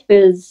personal life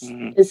is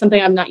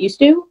something I'm not used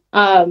to.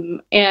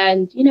 And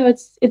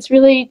it's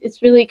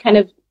really kind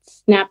of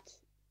snapped.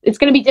 It's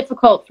going to be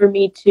difficult for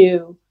me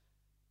to.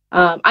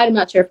 I'm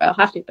not sure if I'll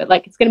have to, but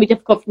like it's going to be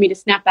difficult for me to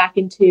snap back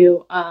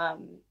into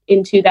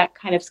that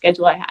kind of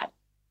schedule I had.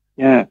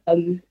 Yeah.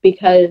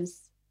 Because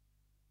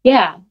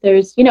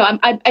there's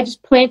I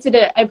just planted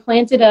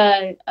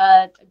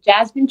a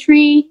jasmine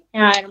tree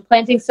and I'm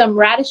planting some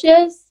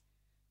radishes.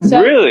 So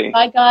really?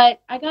 I got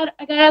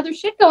other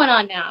shit going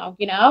on now,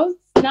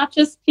 not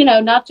just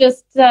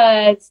status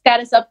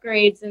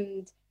upgrades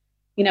and,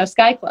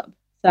 Sky Club.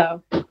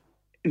 So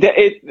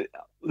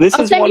this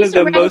I'll is send one you of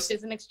some the radishes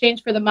most. in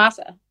exchange for the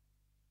masa.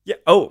 Yeah.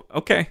 Oh,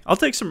 okay. I'll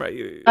take some.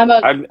 I'm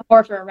a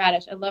whore for a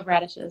radish. I love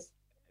radishes.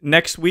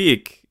 Next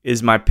week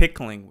is my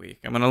pickling week.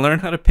 I'm going to learn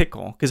how to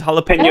pickle because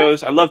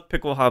jalapenos, I love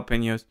pickled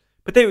jalapenos.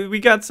 But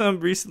we got some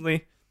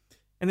recently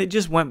and they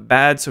just went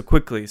bad so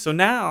quickly. So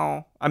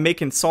now I'm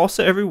making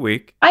salsa every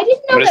week. I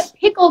didn't know that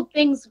pickled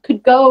things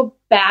could go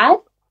bad.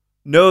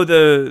 No,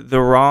 the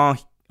raw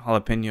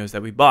jalapenos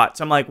that we bought.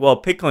 So I'm like, well,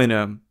 pickling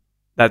them,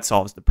 that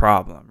solves the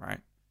problem, right?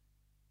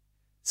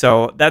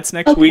 So that's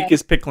next week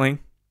is pickling.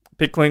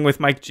 Pickling with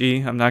Mike G.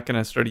 I'm not going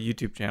to start a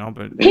YouTube channel,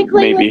 but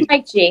pickling with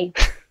Mike G.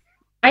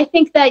 I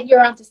think that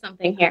you're onto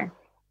something here.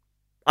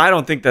 I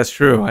don't think that's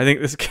true. I think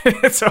this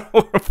is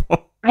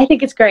horrible. I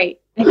think it's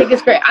great.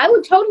 I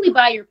would totally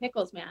buy your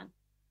pickles, man.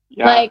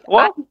 Yeah.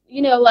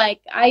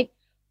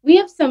 We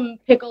have some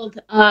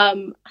pickled.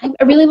 I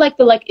really like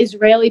the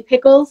Israeli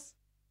pickles.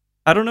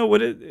 I don't know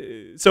what it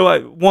is.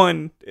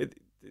 So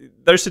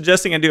they're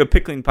suggesting I do a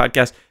pickling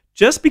podcast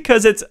just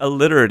because it's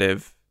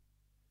alliterative.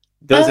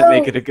 Doesn't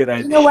make it a good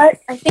idea. You know what?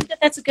 I think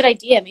that's a good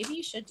idea. Maybe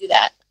you should do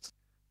that.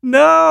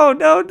 No.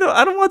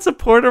 I don't want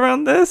support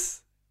around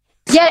this.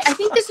 Yeah, I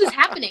think this is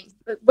happening.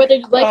 Whether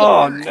you like it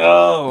or not. Oh,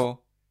 no.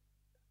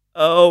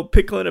 Oh,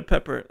 pickling a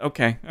pepper.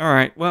 Okay. All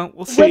right. Well,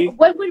 we'll see.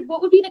 What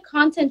would be the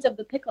content of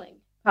the pickling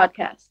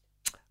podcast?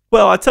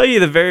 Well, I'll tell you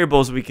the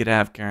variables we could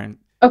have, Karen.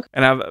 Okay.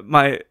 And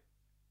my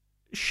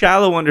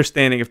shallow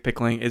understanding of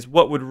pickling is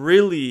what would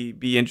really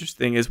be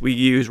interesting is we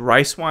use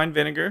rice wine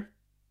vinegar.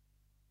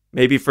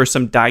 Maybe for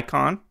some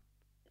daikon.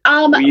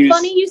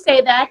 Funny you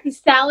say that. The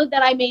salad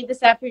that I made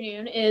this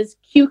afternoon is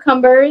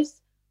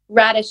cucumbers,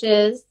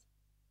 radishes,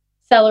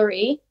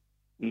 celery,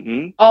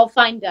 all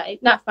fine dice,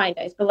 not fine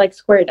dice, but like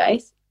square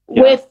dice,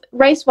 with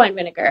rice wine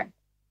vinegar.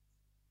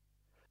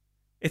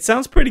 It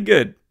sounds pretty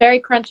good.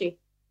 Very crunchy.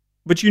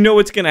 But you know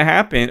what's going to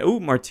happen. Oh,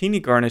 martini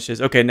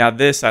garnishes. Okay, now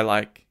this I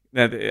like.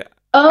 I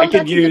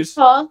could use. A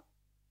good call.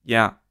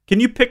 Yeah. Can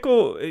you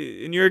pickle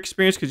in your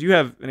experience? Because you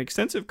have an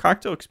extensive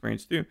cocktail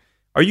experience too.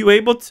 Are you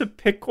able to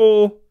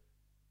pickle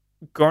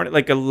garnet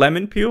like a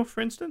lemon peel,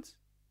 for instance?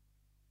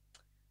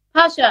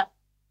 Pasha,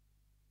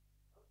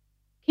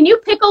 can you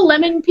pickle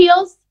lemon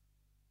peels?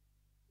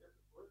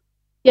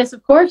 Yes,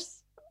 of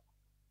course.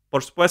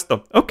 Por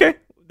supuesto. Okay,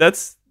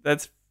 that's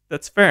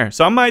fair.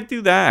 So I might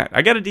do that.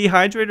 I got a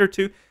dehydrator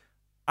too.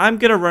 I'm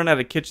gonna run out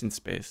of kitchen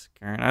space,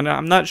 Karen.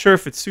 I'm not sure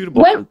if it's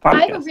suitable for the podcast.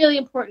 I have a really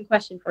important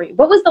question for you.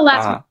 What was the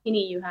last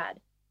martini you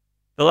had?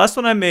 The last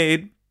one I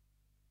made,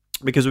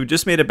 because we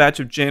just made a batch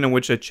of gin in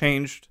which I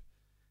changed.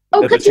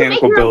 Oh, because you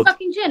make your own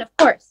fucking gin, of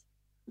course.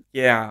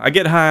 Yeah, I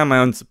get high on my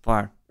own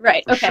supply.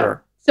 Right. Okay.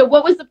 Sure. So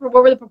what were the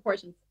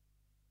proportions?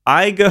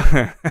 I go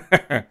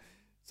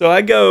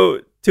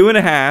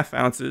 2.5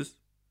 ounces,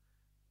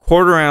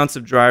 1/4 ounce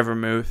of dry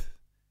vermouth,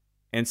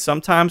 and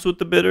sometimes with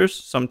the bitters,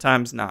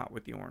 sometimes not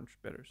with the orange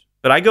bitters.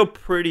 But I go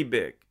pretty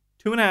big.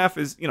 2.5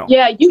 is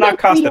yeah, you not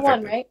cost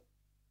effective, right?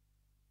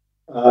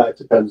 It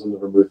depends on the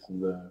vermouth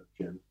and the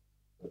gin.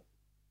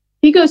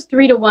 He goes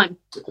 3-1.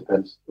 It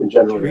depends. In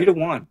general,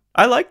 3-1.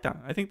 I like that.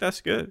 I think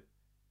that's good.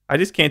 I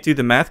just can't do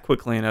the math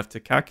quickly enough to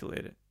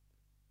calculate it.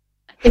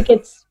 I think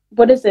it's,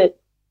 what is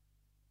it?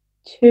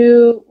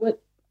 2,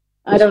 what?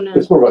 I don't know.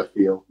 It's more by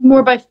feel.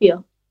 More by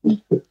feel.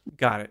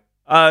 Got it.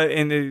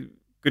 And a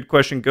good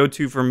question. Go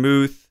to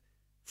vermouth.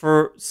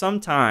 For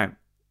some time,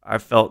 I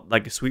felt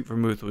like a sweet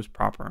vermouth was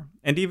proper.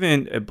 And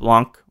even a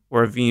blanc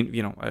or a vin,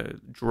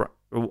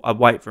 a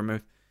white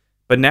vermouth.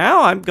 But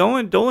now I'm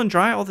going dull and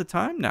dry all the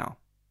time now.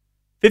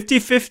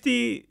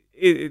 50-50,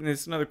 and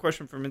it's another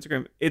question from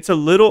Instagram. It's a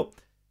little,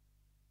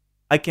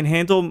 I can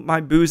handle my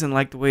booze and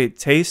like the way it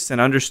tastes and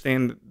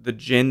understand the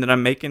gin that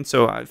I'm making.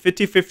 So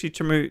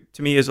 50-50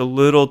 to me is a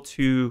little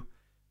too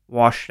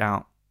washed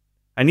out.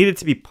 I need it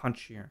to be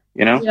punchier.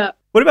 Yeah.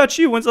 What about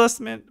you? When's the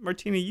last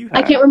martini you had?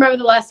 I can't remember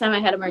the last time I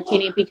had a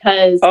martini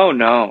because. Oh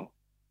no.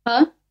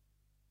 Huh?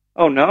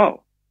 Oh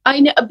no. I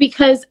know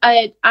because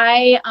I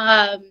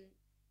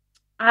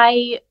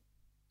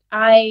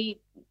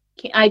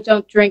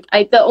don't drink.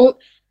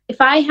 If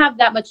I have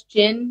that much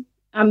gin,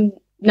 I'm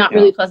not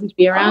really pleasant to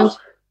be around.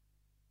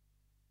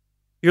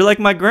 You're like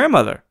my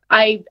grandmother.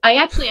 I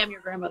actually am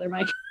your grandmother,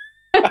 Mike.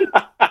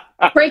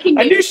 Breaking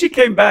news. I knew she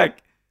came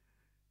back.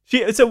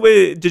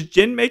 Does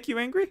gin make you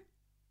angry?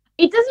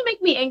 It doesn't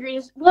make me angry.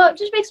 Well, it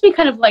just makes me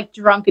kind of like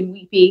drunk and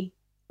weepy.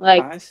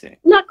 Like, I see.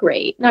 not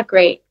great.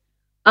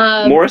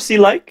 Morrissey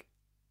like?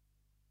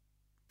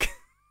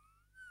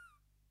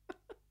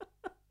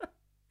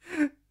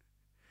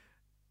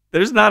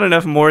 There's not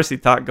enough Morrissey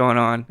talk going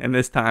on in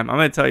this time. I'm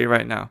going to tell you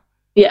right now.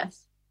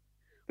 Yes.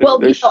 Well,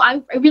 There's-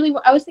 I really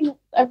wanted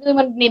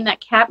to name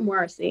that cat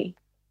Morrissey.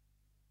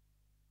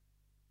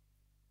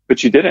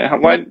 But you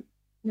didn't. Why?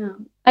 No,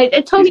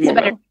 Toby's He's a more better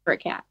metal. name for a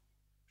cat.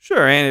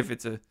 Sure, and if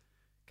it's a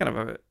kind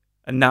of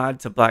a nod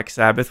to Black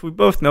Sabbath, we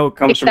both know it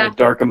comes from a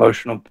Exactly. dark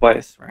emotional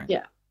place, right?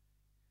 Yeah.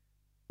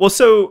 Well,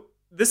 so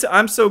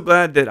I'm so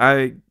glad that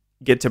I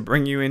get to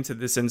bring you into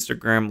this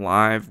Instagram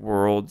Live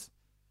world.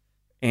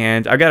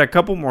 And I got a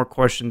couple more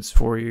questions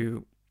for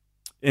you.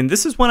 And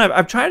this is one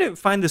I've tried to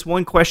find this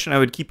one question I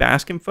would keep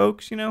asking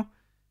folks,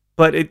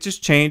 but it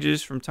just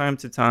changes from time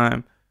to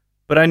time.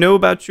 But I know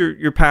about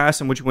your past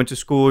and what you went to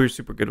school. You're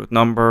super good with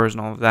numbers and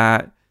all of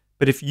that.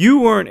 But if you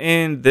weren't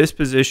in this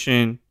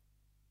position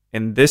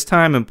in this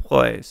time and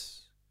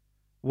place,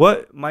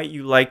 what might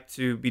you like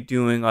to be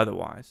doing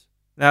otherwise?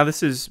 Now,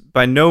 this is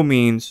by no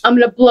means... I'm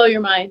gonna blow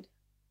your mind.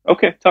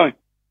 Okay, tell me.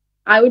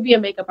 I would be a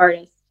makeup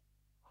artist.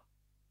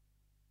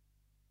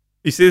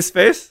 You see this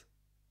face?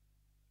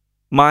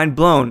 Mind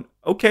blown.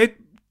 Okay,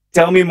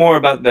 tell me more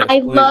about this. I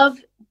please. love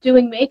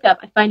doing makeup.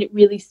 I find it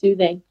really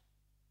soothing.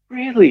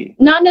 Really?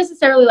 Not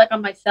necessarily like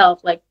on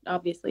myself, like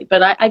obviously,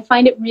 but I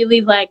find it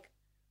really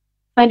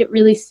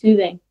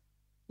soothing.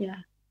 Yeah.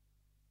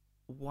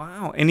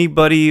 Wow.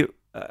 Anybody?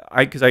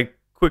 Because I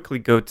quickly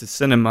go to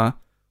cinema.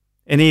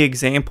 Any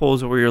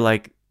examples where you're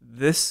like,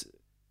 this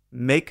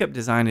makeup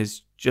design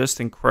is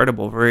just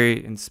incredible,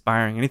 very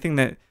inspiring? Anything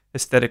that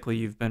aesthetically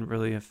you've been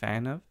really a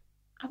fan of?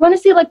 I want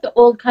to see like the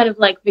old kind of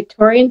like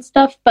Victorian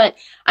stuff, but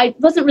I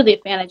wasn't really a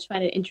fan. I just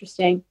find it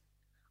interesting.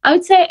 I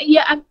would say,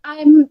 yeah,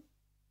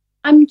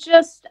 I'm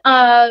just,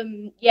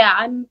 I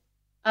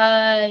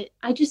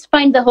just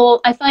find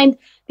I find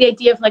the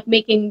idea of like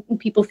making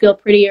people feel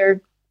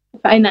prettier. I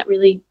find that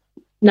really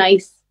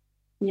nice.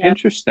 Yeah.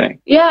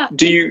 Interesting. Yeah.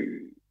 Do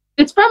you?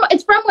 It's from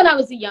when I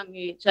was a young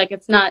age. Like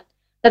that's not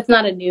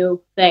a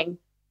new thing.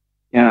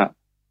 Yeah.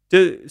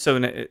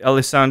 So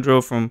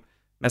Alessandro from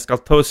Mezcal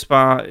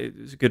Tospa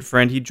is a good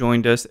friend. He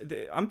joined us.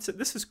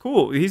 This is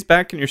cool. He's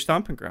back in your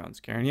stomping grounds,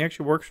 Karen. He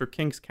actually works for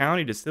Kings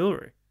County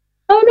Distillery.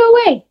 Oh,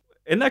 no way.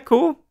 Isn't that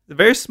cool? It's a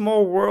very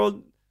small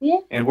world. Yeah.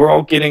 And we're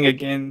all getting,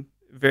 again,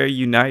 very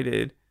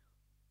united.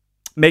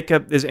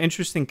 Makeup is an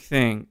interesting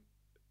thing.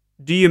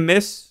 Do you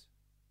miss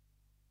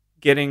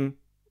getting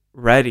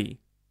ready?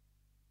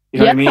 You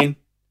know what I mean?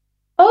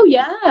 Oh,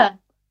 yeah.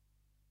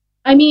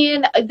 I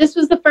mean, this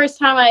was the first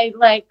time I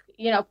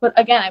put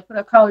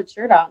a collared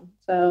shirt on.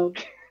 So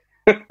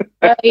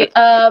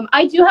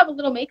I do have a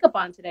little makeup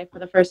on today for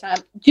the first time.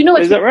 Do you know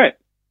what? Is that right?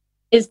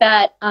 Is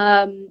that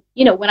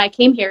when I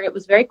came here, it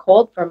was very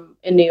cold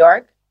in New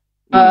York,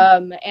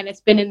 and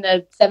it's been in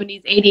the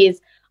 70s, 80s.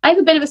 I have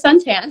a bit of a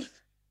suntan,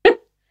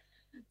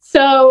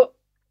 so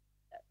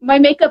my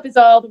makeup is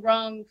all the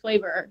wrong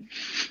flavor.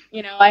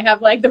 I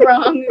have like I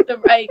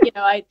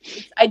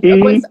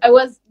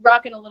was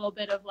rocking a little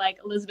bit of like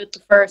Elizabeth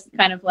I,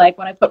 kind of like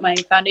when I put my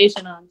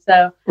foundation on.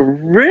 So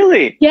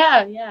Really?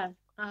 yeah.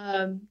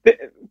 But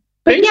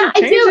Things yeah, are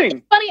I do. changing.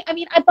 It's funny. I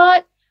mean, I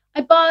bought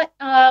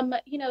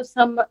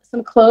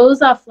some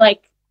clothes off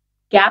like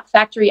Gap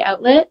Factory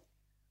Outlet.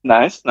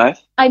 Nice.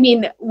 I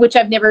mean, which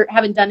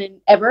haven't done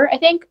in ever, I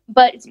think,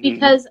 but it's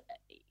because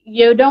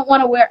you don't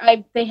want to wear.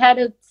 They had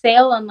a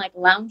sale on like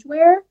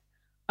loungewear,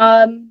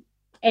 and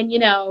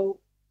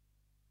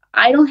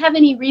I don't have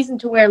any reason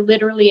to wear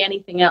literally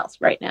anything else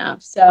right now.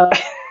 So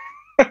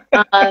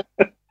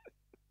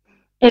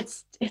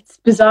it's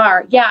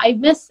bizarre. Yeah, I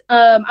miss.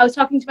 I was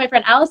talking to my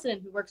friend Allison,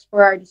 who works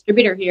for our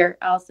distributor here,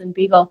 Allison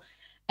Beagle,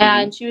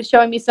 and she was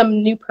showing me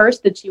some new purse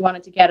that she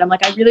wanted to get. I'm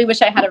like, I really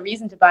wish I had a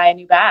reason to buy a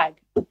new bag.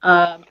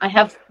 I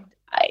have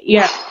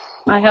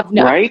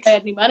no Right?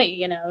 any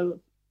money.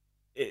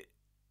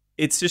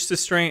 It's just a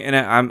strange, and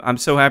I'm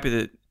so happy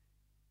that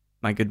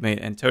my good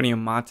mate Antonio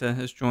Mata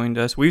has joined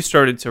us. We've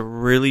started to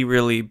really,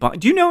 really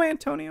do you know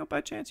Antonio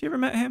by chance? You ever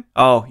met him?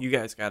 Oh, you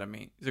guys got to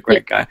meet. He's a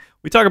great guy.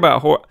 We talk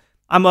about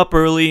I'm up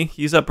early.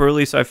 He's up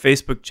early, so I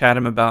Facebook chat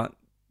him about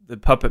the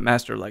Puppet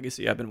Master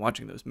Legacy. I've been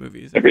watching those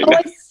movies. Every Oh, day.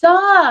 I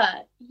saw.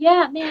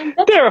 Yeah, man,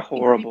 that's They're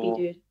creepy, horrible.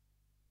 dude.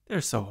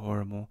 They're so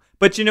horrible.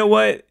 But you know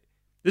what?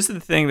 This is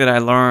the thing that I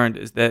learned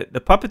is that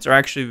the puppets are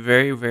actually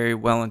very, very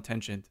well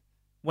intentioned.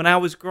 When I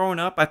was growing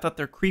up, I thought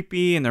they're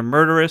creepy and they're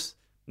murderous.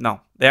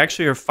 No, they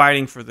actually are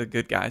fighting for the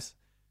good guys.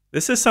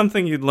 This is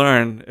something you'd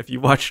learn if you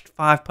watched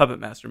 5 Puppet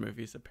Master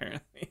movies,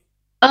 apparently.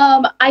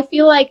 I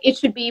feel like it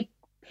should be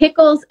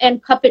Pickles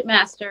and Puppet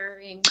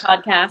Mastering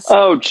podcast.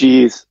 Oh,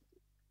 geez.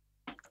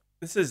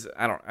 This is,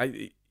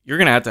 you're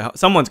going to have to,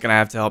 someone's going to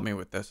have to help me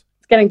with this.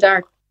 It's getting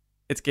dark.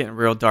 It's getting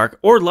real dark.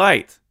 Or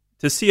light.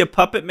 To see a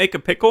puppet make a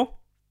pickle?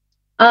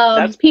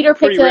 That's Peter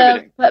pretty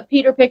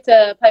picked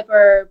a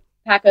Piper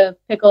pack of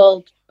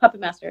pickled Puppet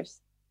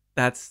Masters.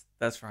 That's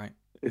right.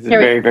 This is Here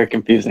we very, very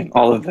confusing,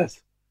 all of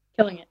this.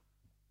 Killing it.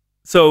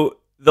 So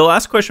the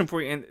last question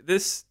for you, and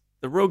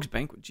the Rogue's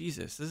Banquet.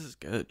 Jesus, this is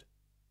good.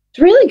 It's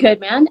really good,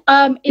 man.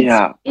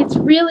 It's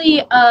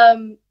really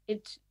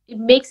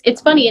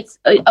it's funny. It's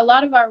a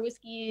lot of our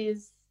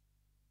whiskeys.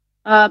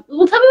 Well,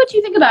 tell me what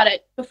you think about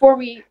it before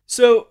we.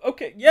 So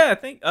okay, yeah, I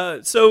think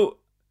so.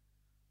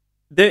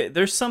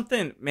 There's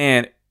something,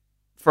 man,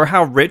 for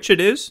how rich it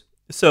is.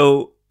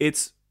 So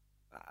it's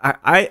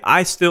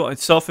I still,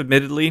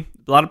 self-admittedly,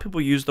 a lot of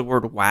people use the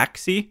word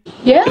waxy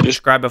to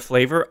describe a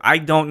flavor. I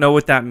don't know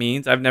what that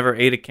means. I've never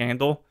ate a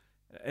candle,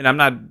 and I'm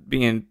not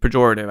being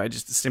pejorative. I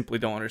just simply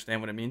don't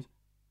understand what it means.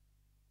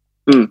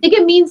 I think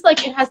it means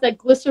like it has that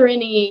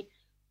glycerin-y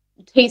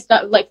taste,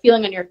 like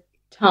feeling on your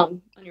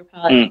tongue, on your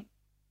palate.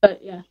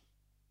 But yeah.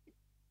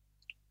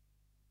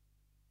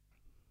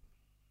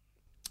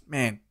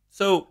 Man,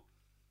 so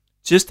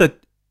just a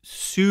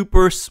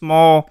super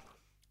small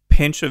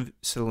pinch of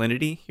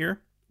salinity here,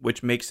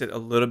 which makes it a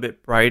little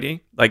bit brighty.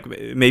 Like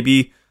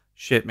maybe,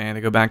 shit, man,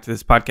 to go back to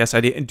this podcast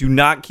idea, and do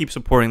not keep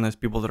supporting those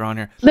people that are on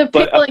here.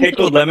 But a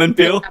pickled lemon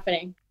peel.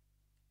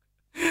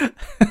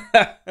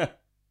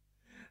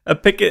 a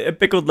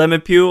pickled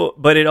lemon peel,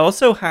 but it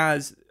also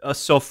has a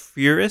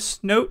sulfurous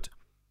note.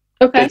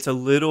 Okay. It's a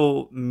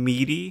little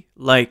meaty,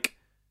 like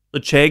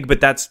Lecheg,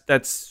 but that's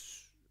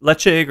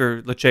Lecheg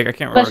or Lecheg. I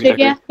can't remember.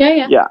 Lecheg,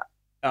 Yeah.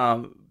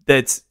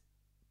 That's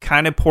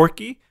kind of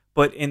porky,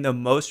 but in the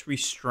most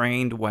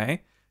restrained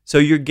way. So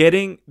you're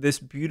getting this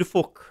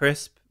beautiful,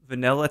 crisp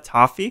vanilla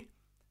toffee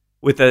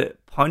with a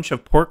punch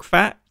of pork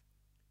fat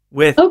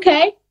with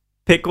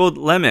pickled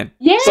lemon.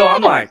 Yeah. So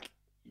I'm like,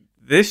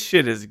 this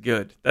shit is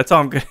good. That's all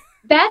I'm good.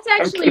 That's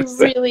actually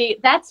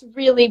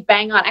really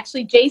bang on.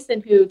 Actually,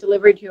 Jason, who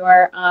delivered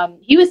your,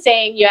 he was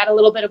saying you add a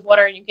little bit of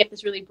water and you get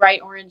this really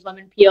bright orange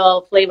lemon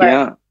peel flavor.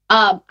 Yeah.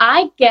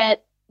 I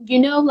get,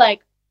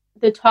 like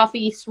the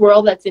toffee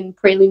swirl that's in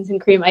pralines and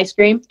cream ice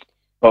cream.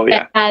 Oh yeah.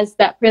 That has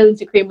that pralines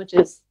and cream, which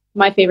is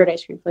my favorite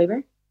ice cream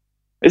flavor.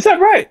 Is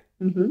that right?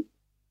 Mm-hmm.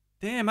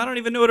 Damn, I don't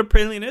even know what a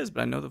praline is,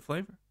 but I know the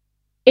flavor.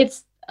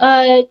 It's,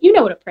 you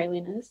know what a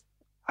praline is.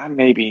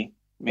 Maybe.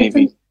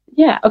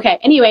 Yeah. Okay.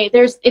 Anyway,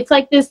 it's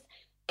like this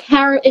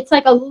it's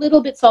like a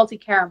little bit salty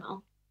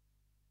caramel.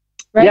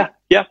 Right?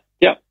 Yeah.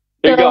 There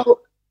you go.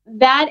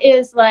 That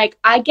is like,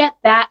 I get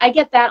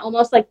that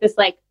almost like this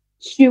like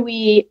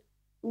chewy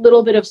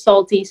little bit of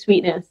salty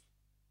sweetness.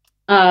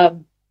 I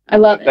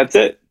love it. That's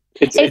it.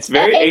 It's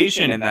very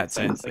Asian in that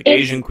sense, like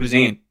Asian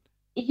cuisine.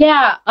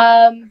 Yeah.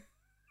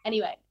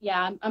 Anyway,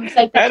 yeah, I'm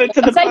psyched. I'm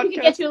psyched we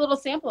could get you a little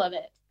sample of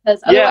it,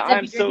 because otherwise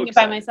I'd be drinking it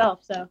by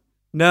myself. So.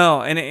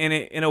 No, and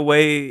in a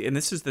way, and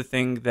this is the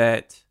thing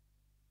that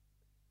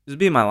this will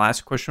be my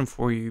last question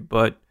for you,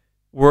 but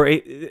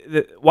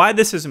why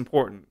this is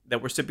important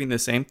that we're sipping the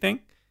same thing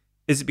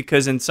is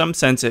because in some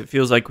sense it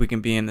feels like we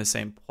can be in the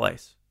same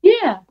place.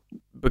 Yeah.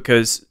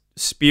 Because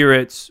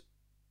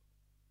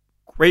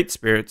great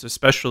spirits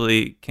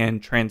especially, can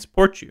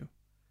transport you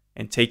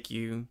and take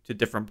you to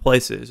different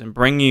places and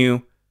bring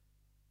you,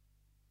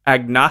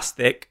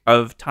 agnostic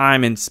of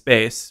time and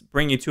space,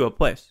 bring you to a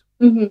place.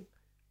 Mm-hmm.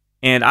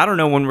 And I don't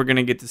know when we're going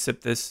to get to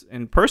sip this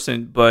in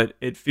person, but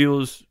it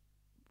feels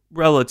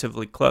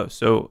relatively close.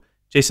 So,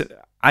 Jason,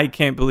 I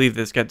can't believe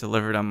this got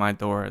delivered on my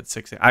door at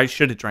 6 a.m. I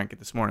should have drank it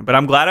this morning, but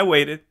I'm glad I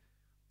waited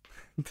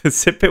to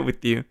sip it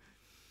with you.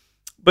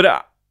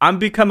 But I'm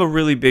become a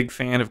really big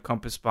fan of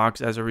Compass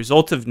Box as a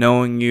result of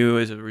knowing you,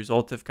 as a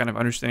result of kind of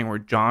understanding where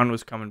John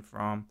was coming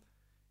from.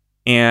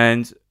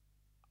 And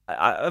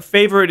a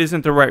favorite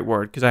isn't the right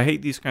word, because I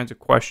hate these kinds of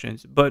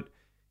questions. But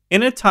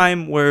in a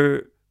time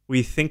where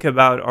we think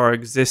about our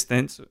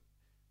existence,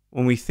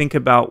 when we think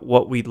about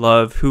what we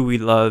love, who we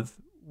love,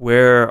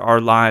 where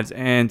our lives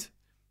and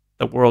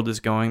the world is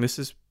going, this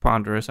is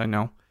ponderous, I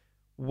know.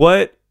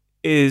 What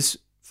is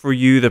for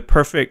you the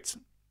perfect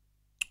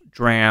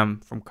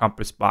dram from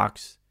Compass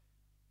Box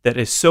that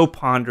is so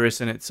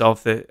ponderous in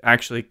itself that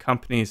actually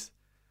accompanies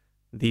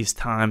these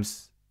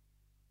times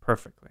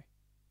perfectly?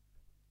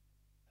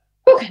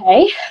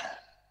 Okay.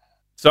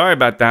 Sorry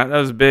about that. That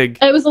was big.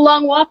 It was a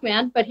long walk,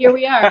 man, but here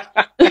we are.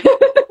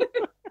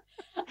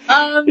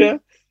 Yeah.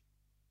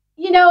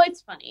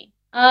 It's funny.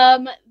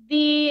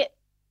 The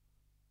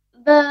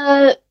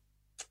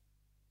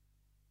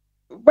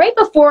right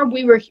before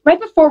we were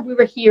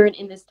here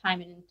in this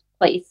time and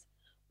place,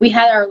 we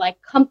had our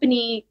like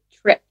company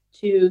trip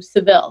to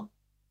Seville.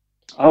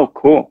 Oh,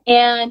 cool.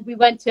 And we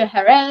went to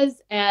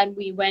Jerez, and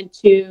we did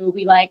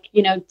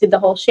the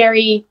whole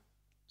sherry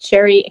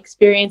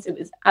experience. It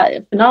was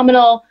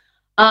phenomenal.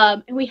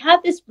 And we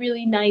had this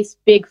really nice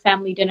big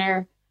family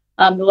dinner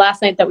the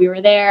last night that we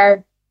were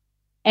there.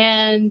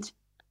 And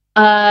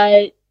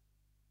it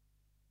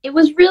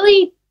was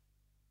really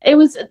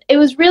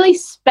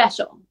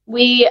special.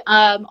 We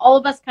all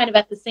of us kind of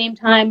at the same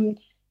time,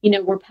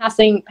 we're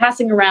passing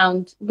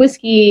around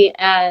whiskey,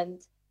 and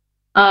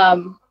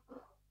I'm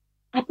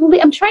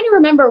trying to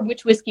remember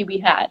which whiskey we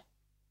had.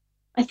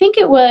 I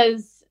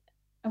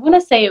want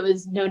to say it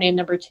was No Name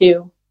number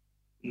 2.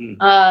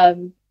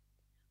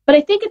 But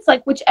I think it's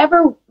like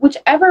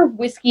whichever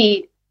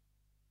whiskey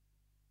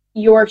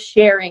you're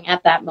sharing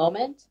at that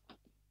moment,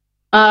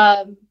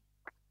 For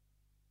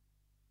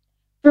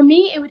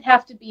me, it would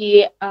have to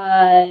be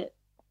right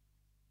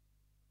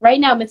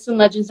now, Myths and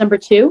Legends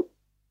 #2.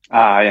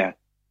 Yeah.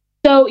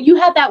 So you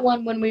had that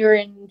one when we were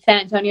in San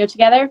Antonio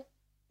together.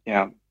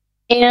 Yeah.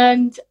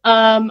 And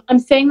I'm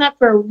saying that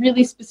for a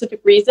really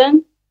specific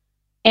reason.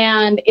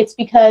 And it's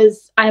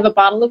because I have a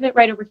bottle of it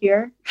right over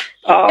here.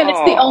 Oh. And it's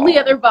the only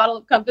other bottle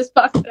of Compass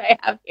Box that I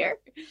have here.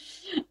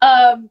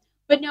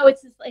 But no,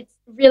 it's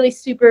really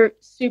super,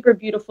 super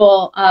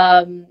beautiful.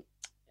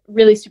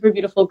 Really super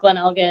beautiful Glen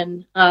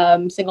Elgin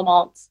single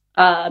malts.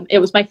 It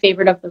was my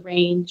favorite of the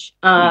range.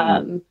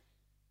 And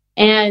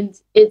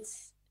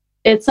it's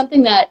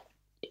something that,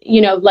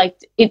 like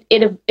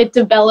it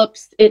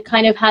develops, it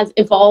kind of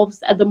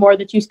evolves the more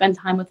that you spend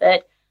time with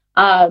it.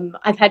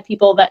 I've had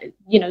people that,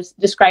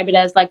 describe it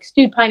as like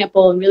stewed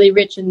pineapple and really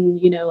rich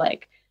and,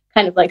 like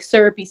kind of like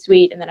syrupy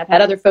sweet. And then I've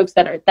had other folks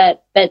that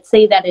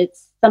say that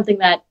it's something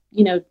that,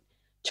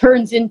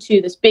 turns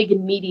into this big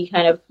and meaty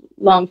kind of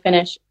long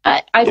finish.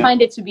 I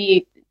find it to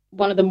be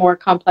one of the more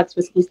complex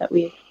whiskeys that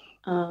we've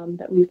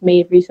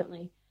made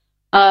recently.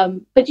 But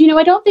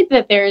I don't think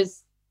that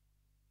there's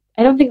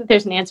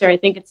an answer. I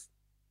think it's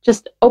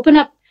just open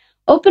up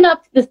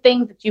the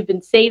things that you've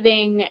been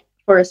saving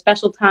for a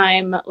special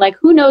time. Like,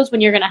 who knows when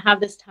you're going to have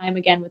this time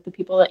again with the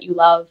people that you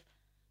love,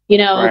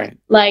 Right.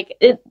 Like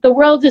the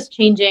world is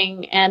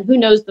changing, and who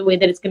knows the way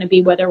that it's going to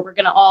be, whether we're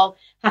going to all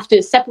have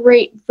to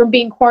separate from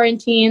being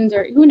quarantined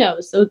or who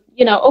knows. So,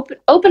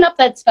 open up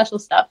that special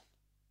stuff.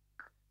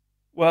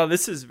 Well,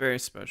 this is very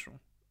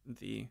special.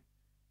 The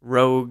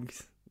Rogue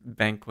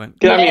Banquet.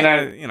 Yeah,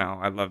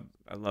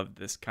 I love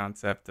this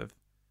concept of,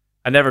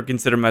 I never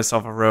considered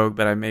myself a rogue,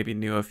 but I maybe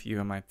knew a few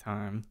in my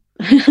time.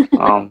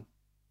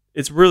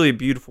 It's really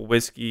beautiful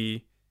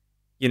whiskey,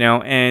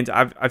 and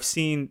I've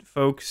seen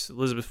folks,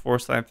 Elizabeth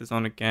Forsyth is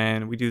on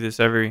again. We do this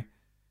every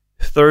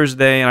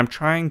Thursday, and I'm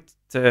trying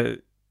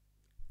to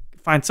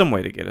find some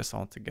way to get us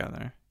all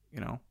together,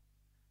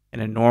 in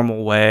a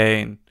normal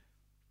way. And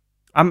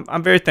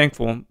I'm very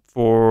thankful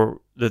for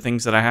the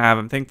things that I have.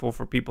 I'm thankful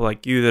for people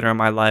like you that are in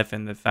my life,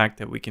 and the fact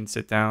that we can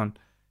sit down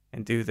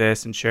and do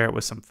this and share it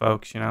with some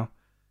folks,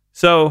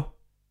 So,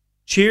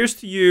 cheers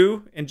to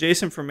you and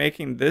Jason for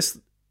making this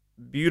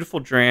beautiful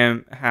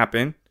dram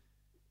happen.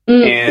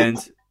 And,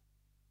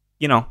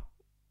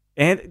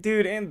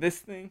 and this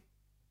thing.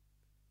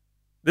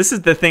 This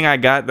is the thing I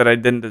got that I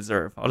didn't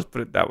deserve. I'll just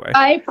put it that way.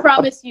 I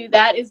promise you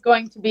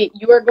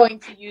you are going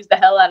to use the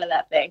hell out of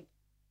that thing.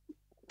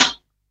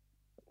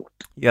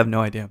 You have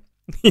no idea.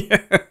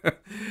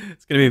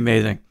 It's going to be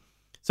amazing.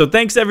 So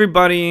thanks,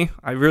 everybody.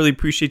 I really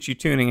appreciate you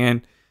tuning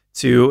in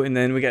too. And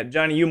then we got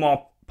Johnny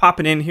Umall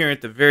popping in here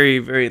at the very,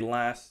 very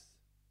last.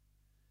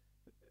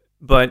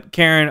 But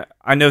Karen,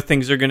 I know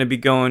things are going to be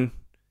going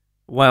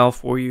well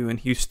for you in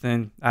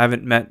Houston. I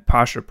haven't met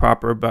Pasha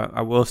proper, but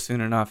I will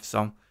soon enough.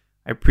 So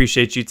I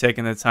appreciate you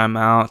taking the time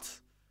out.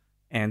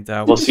 And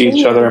we'll see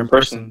each other in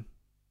person.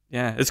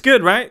 Yeah, it's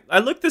good, right?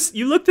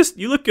 You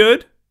look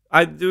good.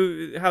 I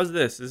do. How's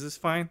this? Is this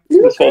fine?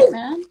 You look good,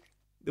 man.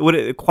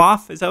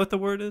 Quaff? Is that what the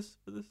word is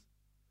for this?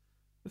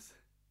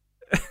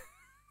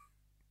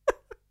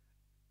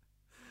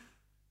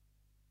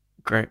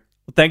 Great.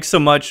 Well, thanks so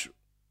much.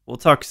 We'll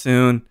talk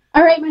soon.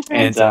 All right, my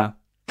friend.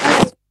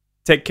 And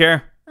take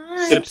care.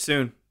 Bye. Sip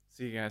soon.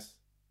 See you guys.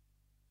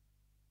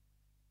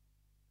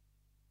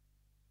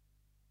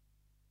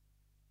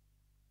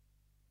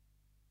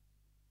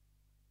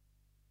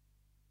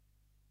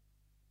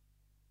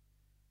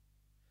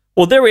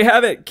 Well, there we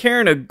have it.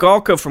 Karen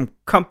Agalka from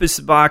Compass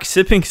Box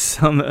sipping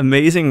some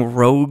amazing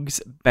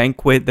Rogue's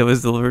Banquet that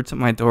was delivered to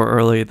my door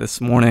early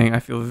this morning. I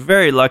feel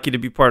very lucky to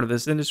be part of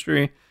this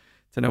industry,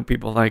 to know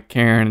people like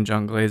Karen and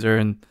John Glazer.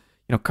 And,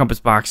 Compass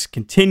Box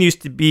continues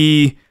to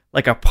be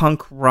like a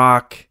punk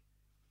rock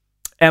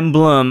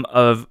emblem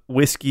of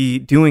whiskey,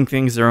 doing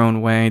things their own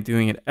way,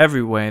 doing it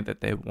every way that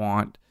they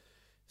want.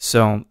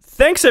 So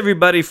thanks,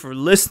 everybody, for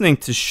listening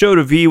to Show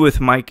to V with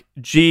Mike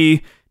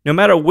G. No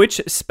matter which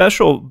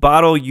special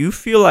bottle you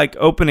feel like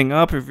opening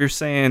up, if you're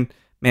saying,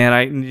 man,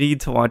 I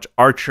need to watch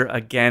Archer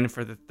again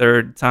for the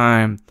third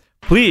time,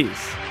 please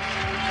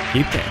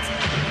keep dancing.